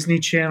racing Disney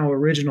Channel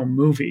original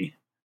movie.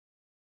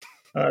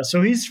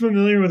 So he's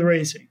familiar with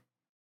racing.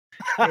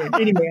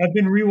 Anyway, I've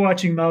been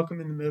rewatching Malcolm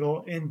in the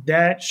Middle, and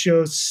that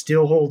show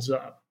still holds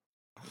up.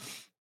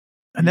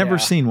 I've never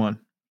seen one.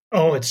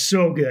 Oh, it's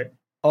so good.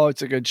 Oh,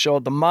 it's a good show.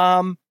 The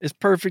mom is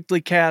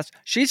perfectly cast.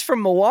 She's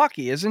from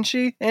Milwaukee, isn't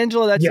she,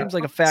 Angela? That seems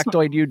like a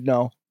factoid you'd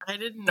know. I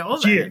didn't know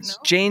that. She is.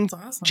 Jane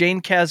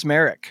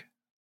Kazmarek,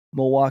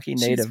 Milwaukee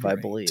She's native, great. I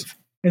believe.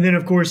 And then,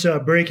 of course,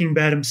 Breaking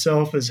Bad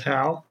himself as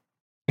Hal.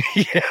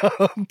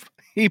 Yeah,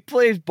 he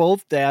plays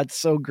both dads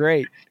so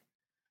great.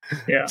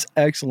 Yeah, it's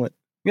excellent.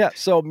 Yeah,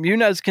 so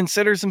Muniz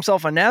considers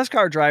himself a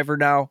NASCAR driver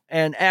now,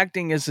 and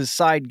acting is his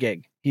side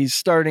gig. He's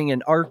starting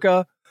in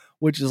ARCA,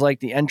 which is like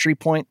the entry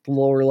point, the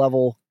lower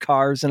level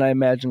cars. And I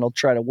imagine he'll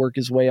try to work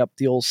his way up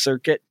the old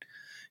circuit.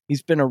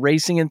 He's been a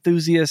racing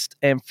enthusiast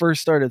and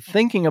first started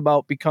thinking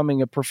about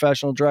becoming a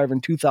professional driver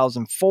in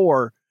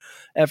 2004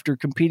 after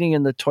competing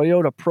in the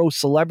Toyota Pro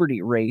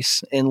Celebrity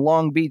Race in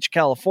Long Beach,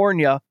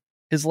 California.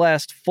 His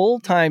last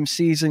full-time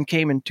season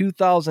came in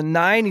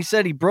 2009. He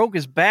said he broke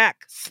his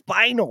back,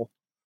 spinal,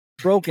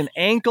 broke an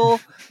ankle,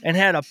 and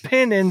had a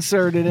pin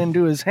inserted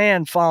into his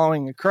hand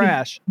following a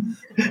crash.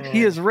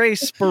 He has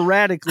raced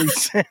sporadically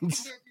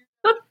since.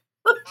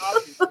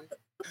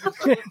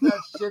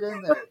 That shit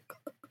in there.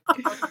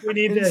 We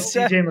need that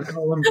CJ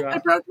McCollum I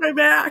drop. broke my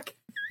back.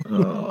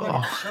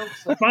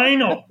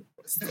 Final.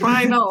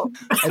 Final.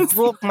 I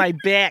broke my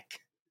back.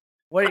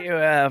 What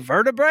are you,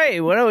 vertebrae?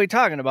 What are we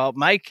talking about,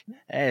 Mike?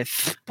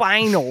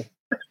 Spinal.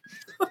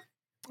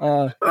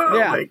 Oh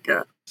Yeah. my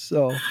God.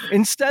 So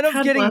instead of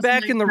God getting bless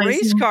back Mike in the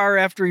race Tyson. car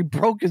after he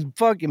broke his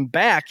fucking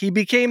back, he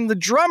became the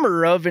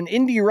drummer of an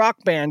indie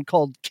rock band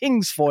called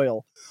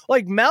Kingsfoil.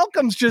 Like,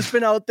 Malcolm's just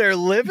been out there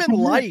living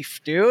life,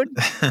 dude.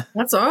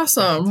 That's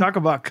awesome. Talk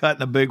about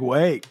cutting a big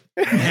weight.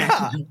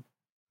 Yeah.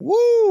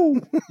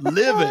 Woo!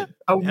 Living.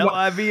 Oh,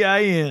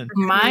 Livin.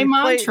 My He played-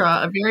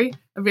 mantra,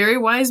 a very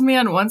wise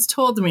man once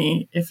told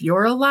me, if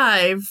you're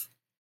alive,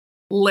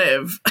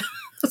 live.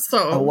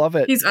 So I love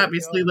it. He's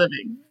obviously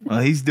living.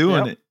 Well, he's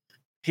doing Yep.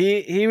 it.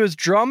 He was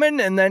drumming,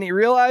 and then he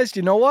realized,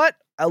 you know what?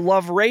 I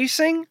love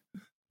racing.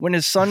 When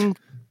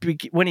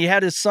he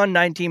had his son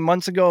 19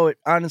 months ago, it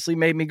honestly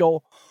made me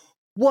go,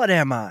 what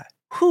am I?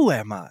 Who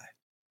am I?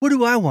 What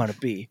do I want to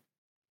be?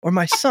 Or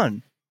my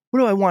son? What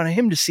do I want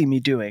him to see me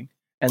doing?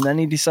 And then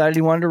he decided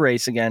he wanted to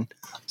race again.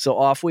 So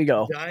off we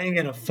go. Dying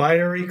in a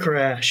fiery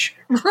crash.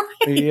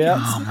 Yep.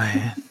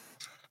 Oh,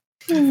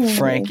 man.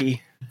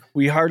 Frankie,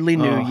 we hardly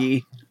knew Oh.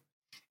 ye.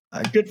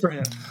 Good for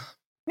him.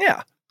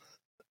 Yeah.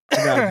 I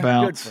got to Good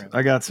bounce. for him.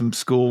 I got some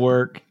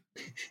schoolwork.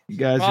 You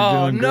guys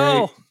are Oh, doing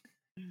no.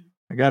 great.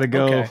 I got to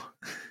go. Okay.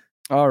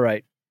 All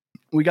right.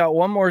 We got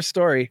one more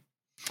story.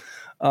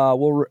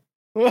 Oh,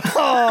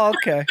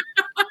 okay.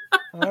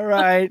 All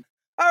right.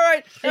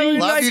 Have a good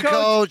Love night, you,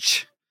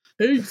 Coach.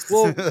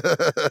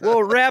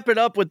 We'll wrap it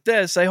up with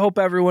this. I hope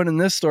everyone in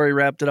this story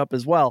wrapped it up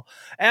as well.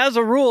 As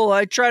a rule,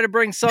 I try to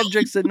bring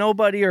subjects that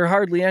nobody or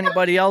hardly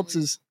anybody else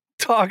is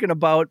talking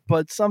about,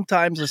 but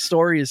sometimes a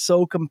story is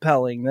so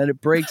compelling that it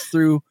breaks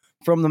through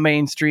from the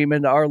mainstream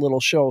into our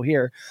little show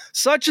here.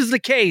 Such is the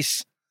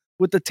case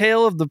with the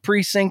tale of the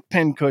precinct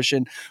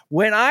pincushion.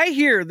 When I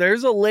hear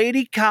there's a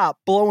lady cop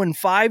blowing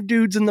 5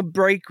 dudes in the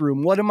break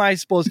room, what am I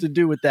supposed to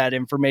do with that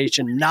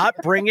information? Not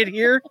bring it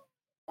here?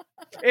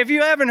 If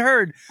you haven't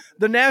heard,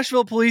 the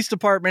Nashville Police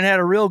Department had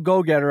a real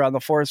go-getter on the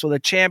force with a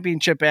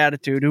championship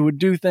attitude who would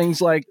do things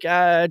like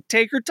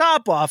take her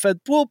top off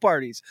at pool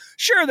parties.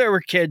 Sure, there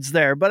were kids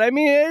there, but I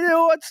mean,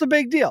 what's the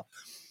big deal?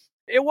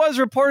 It was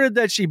reported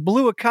that she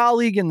blew a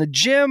colleague in the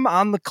gym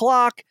on the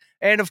clock,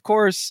 and of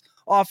course,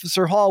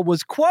 Officer Hall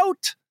was,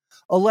 quote,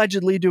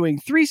 allegedly doing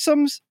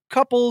threesomes,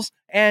 couples,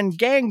 and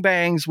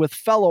gangbangs with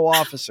fellow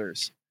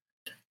officers.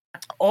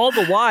 All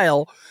the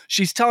while,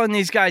 she's telling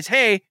these guys,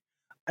 hey,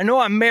 I know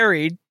I'm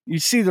married, you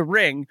see the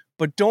ring,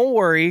 but don't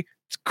worry,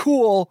 it's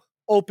cool,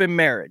 open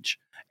marriage.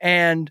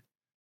 And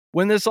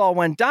when this all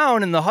went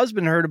down and the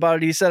husband heard about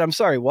it, he said, I'm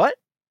sorry, what?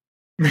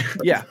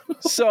 Yeah.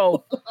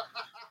 So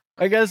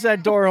I guess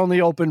that door only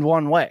opened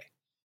one way.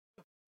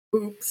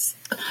 Oops.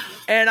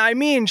 And I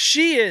mean,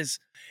 she is,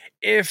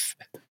 if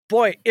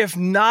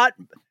nothing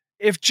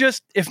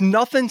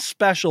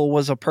special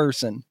was a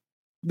person,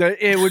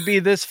 it would be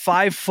this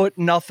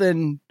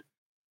 5'0"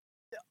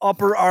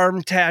 upper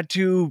arm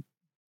tattoo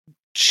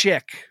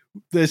chick,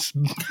 this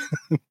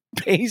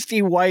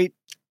pasty white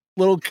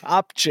little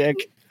cop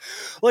chick.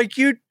 Like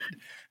Little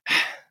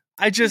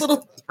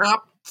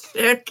top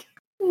chick.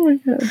 Oh my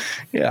God.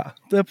 yeah,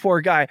 the poor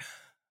guy.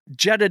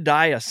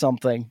 Jedediah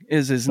something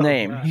is his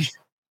name. gosh.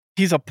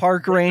 He's a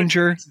park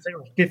ranger. Since they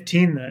were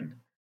 15 then.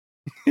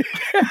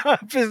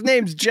 If his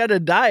name's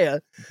Jedediah,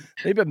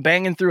 they've been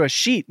banging through a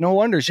sheet. No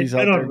wonder she's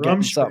out been there on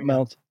getting something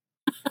else.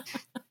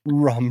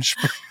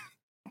 Rumspringa.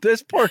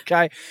 This poor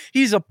guy,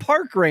 he's a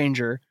park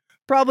ranger.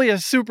 Probably a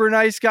super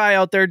nice guy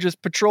out there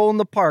just patrolling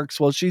the parks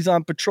while she's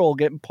on patrol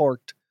getting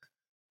porked.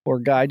 Poor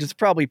guy just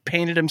probably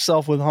painted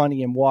himself with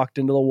honey and walked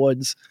into the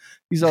woods.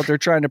 He's out there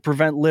trying to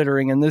prevent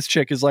littering, and this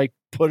chick is like,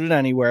 put it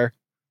anywhere.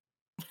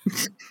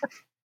 He's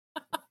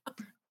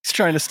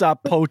trying to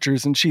stop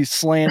poachers, and she's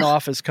slaying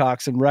office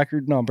cocks in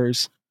record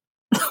numbers.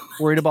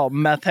 Worried about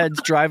meth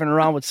heads driving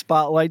around with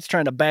spotlights,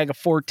 trying to bag a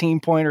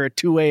 14-pointer at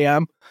 2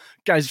 a.m.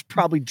 Guy's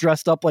probably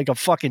dressed up like a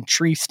fucking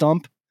tree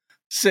stump,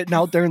 sitting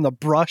out there in the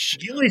brush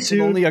Ghillie with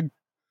suit. only a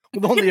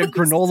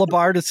granola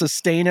bar to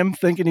sustain him,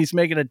 thinking he's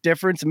making a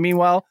difference. And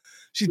meanwhile,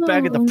 she's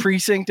back at the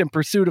precinct in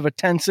pursuit of a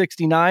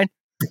 1069.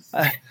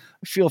 I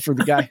feel for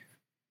the guy.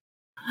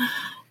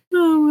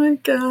 Oh my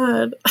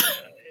God.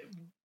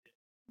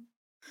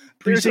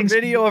 There's a Precincts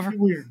video of her. can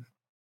be weird.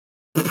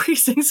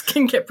 Precincts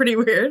can get pretty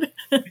weird.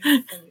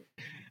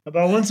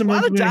 About once a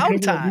Lot month, of we uncover a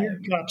downtime.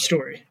 weird cop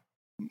story.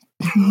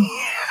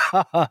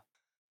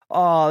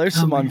 Oh, there's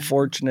some my God.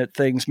 unfortunate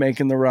things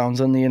making the rounds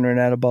on the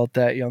internet about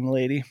that young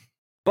lady.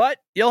 But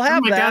you'll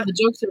have Oh my that. God, the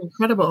jokes are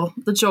incredible.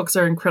 The jokes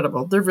are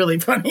incredible. They're really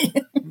funny.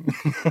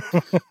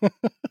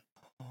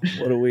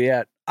 What are we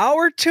at?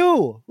 Hour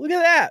 2. Look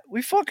at that.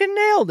 We fucking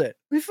nailed it.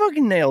 We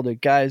fucking nailed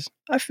it, guys.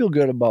 I feel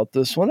good about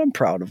this one. I'm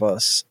proud of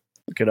us.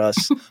 Look at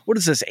us. What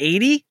is this,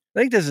 80? I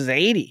think this is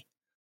 80.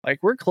 Like,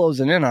 we're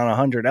closing in on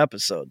 100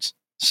 episodes.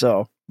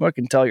 So,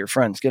 fucking tell your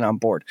friends. Get on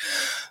board.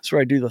 That's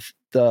where I do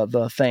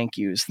the thank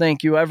yous.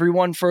 Thank you,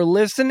 everyone, for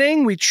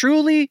listening. We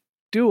truly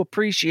do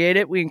appreciate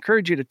it. We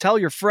encourage you to tell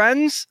your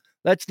friends.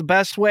 That's the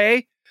best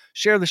way.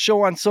 Share the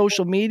show on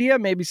social media.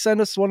 Maybe send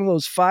us one of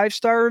those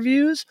 5-star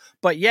reviews.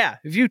 But yeah,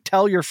 if you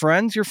tell your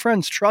friends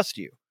trust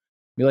you.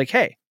 Be like,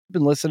 hey, I've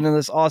been listening to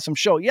this awesome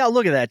show. Yeah,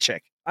 look at that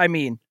chick. I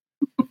mean,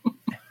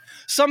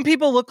 some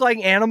people look like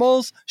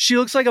animals. She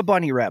looks like a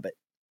bunny rabbit.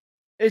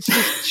 It's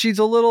just, she's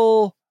a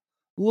little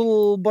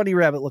bunny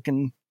rabbit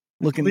looking.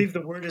 I believe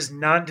the word is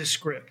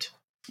nondescript.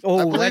 Oh,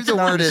 I believe that's the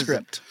word is.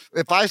 nondescript.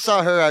 If I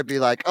saw her, I'd be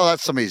like, "Oh,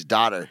 that's somebody's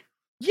daughter."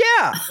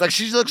 Yeah, Like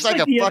she looks like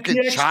like a the fucking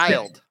FTX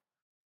child. chick.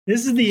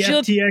 This is the She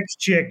look- FTX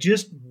chick,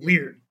 just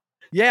weird.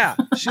 yeah.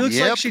 She looks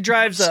like Yep. she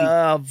drives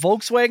a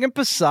Volkswagen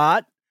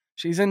Passat.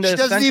 She's into She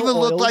doesn't essential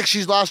even look oils. like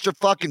she's lost her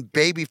fucking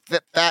baby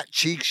fat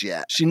cheeks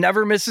yet. She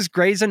never misses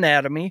Grey's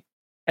Anatomy,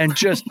 and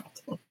just,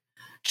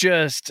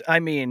 I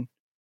mean,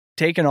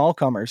 taking all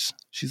comers.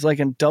 She's like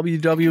a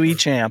WWE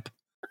champ.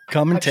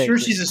 Come and I'm take sure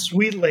it. she's a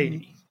sweet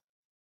lady.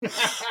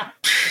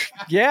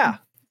 Yeah,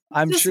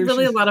 I'm Just sure.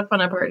 really she's- a lot of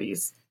fun at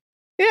parties.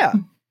 Yeah.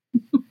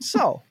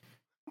 So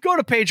go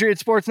to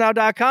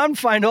PatriotSportsNow.com,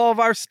 find all of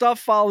our stuff,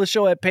 follow the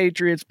show at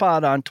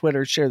PatriotsPod on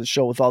Twitter, share the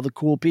show with all the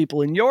cool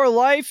people in your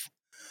life.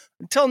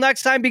 Until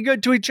next time, be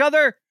good to each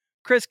other.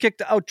 Chris, kick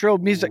the outro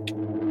music.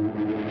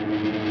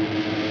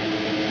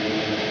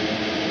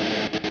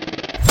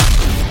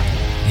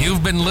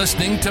 You've been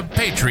listening to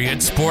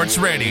Patriot Sports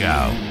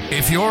Radio.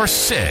 If you're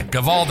sick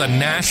of all the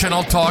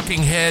national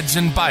talking heads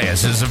and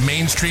biases of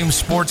mainstream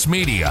sports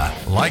media,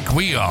 like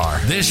we are,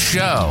 this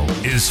show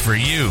is for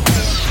you.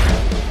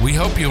 We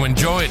hope you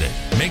enjoyed it.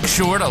 Make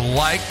sure to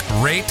like,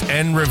 rate,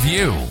 and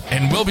review.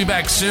 And we'll be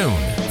back soon.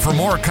 For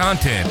more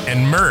content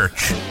and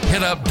merch,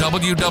 hit up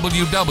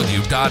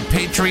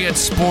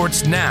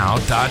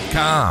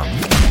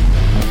www.patriotsportsnow.com.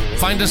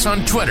 Find us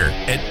on Twitter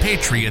at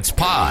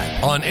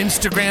PatriotsPod, on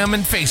Instagram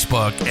and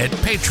Facebook at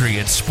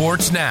Patriot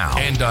Sports Now,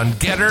 and on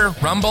Getter,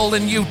 Rumble,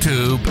 and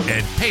YouTube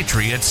at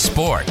Patriot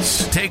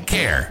Sports. Take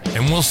care,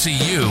 and we'll see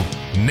you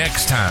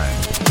next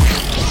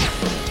time.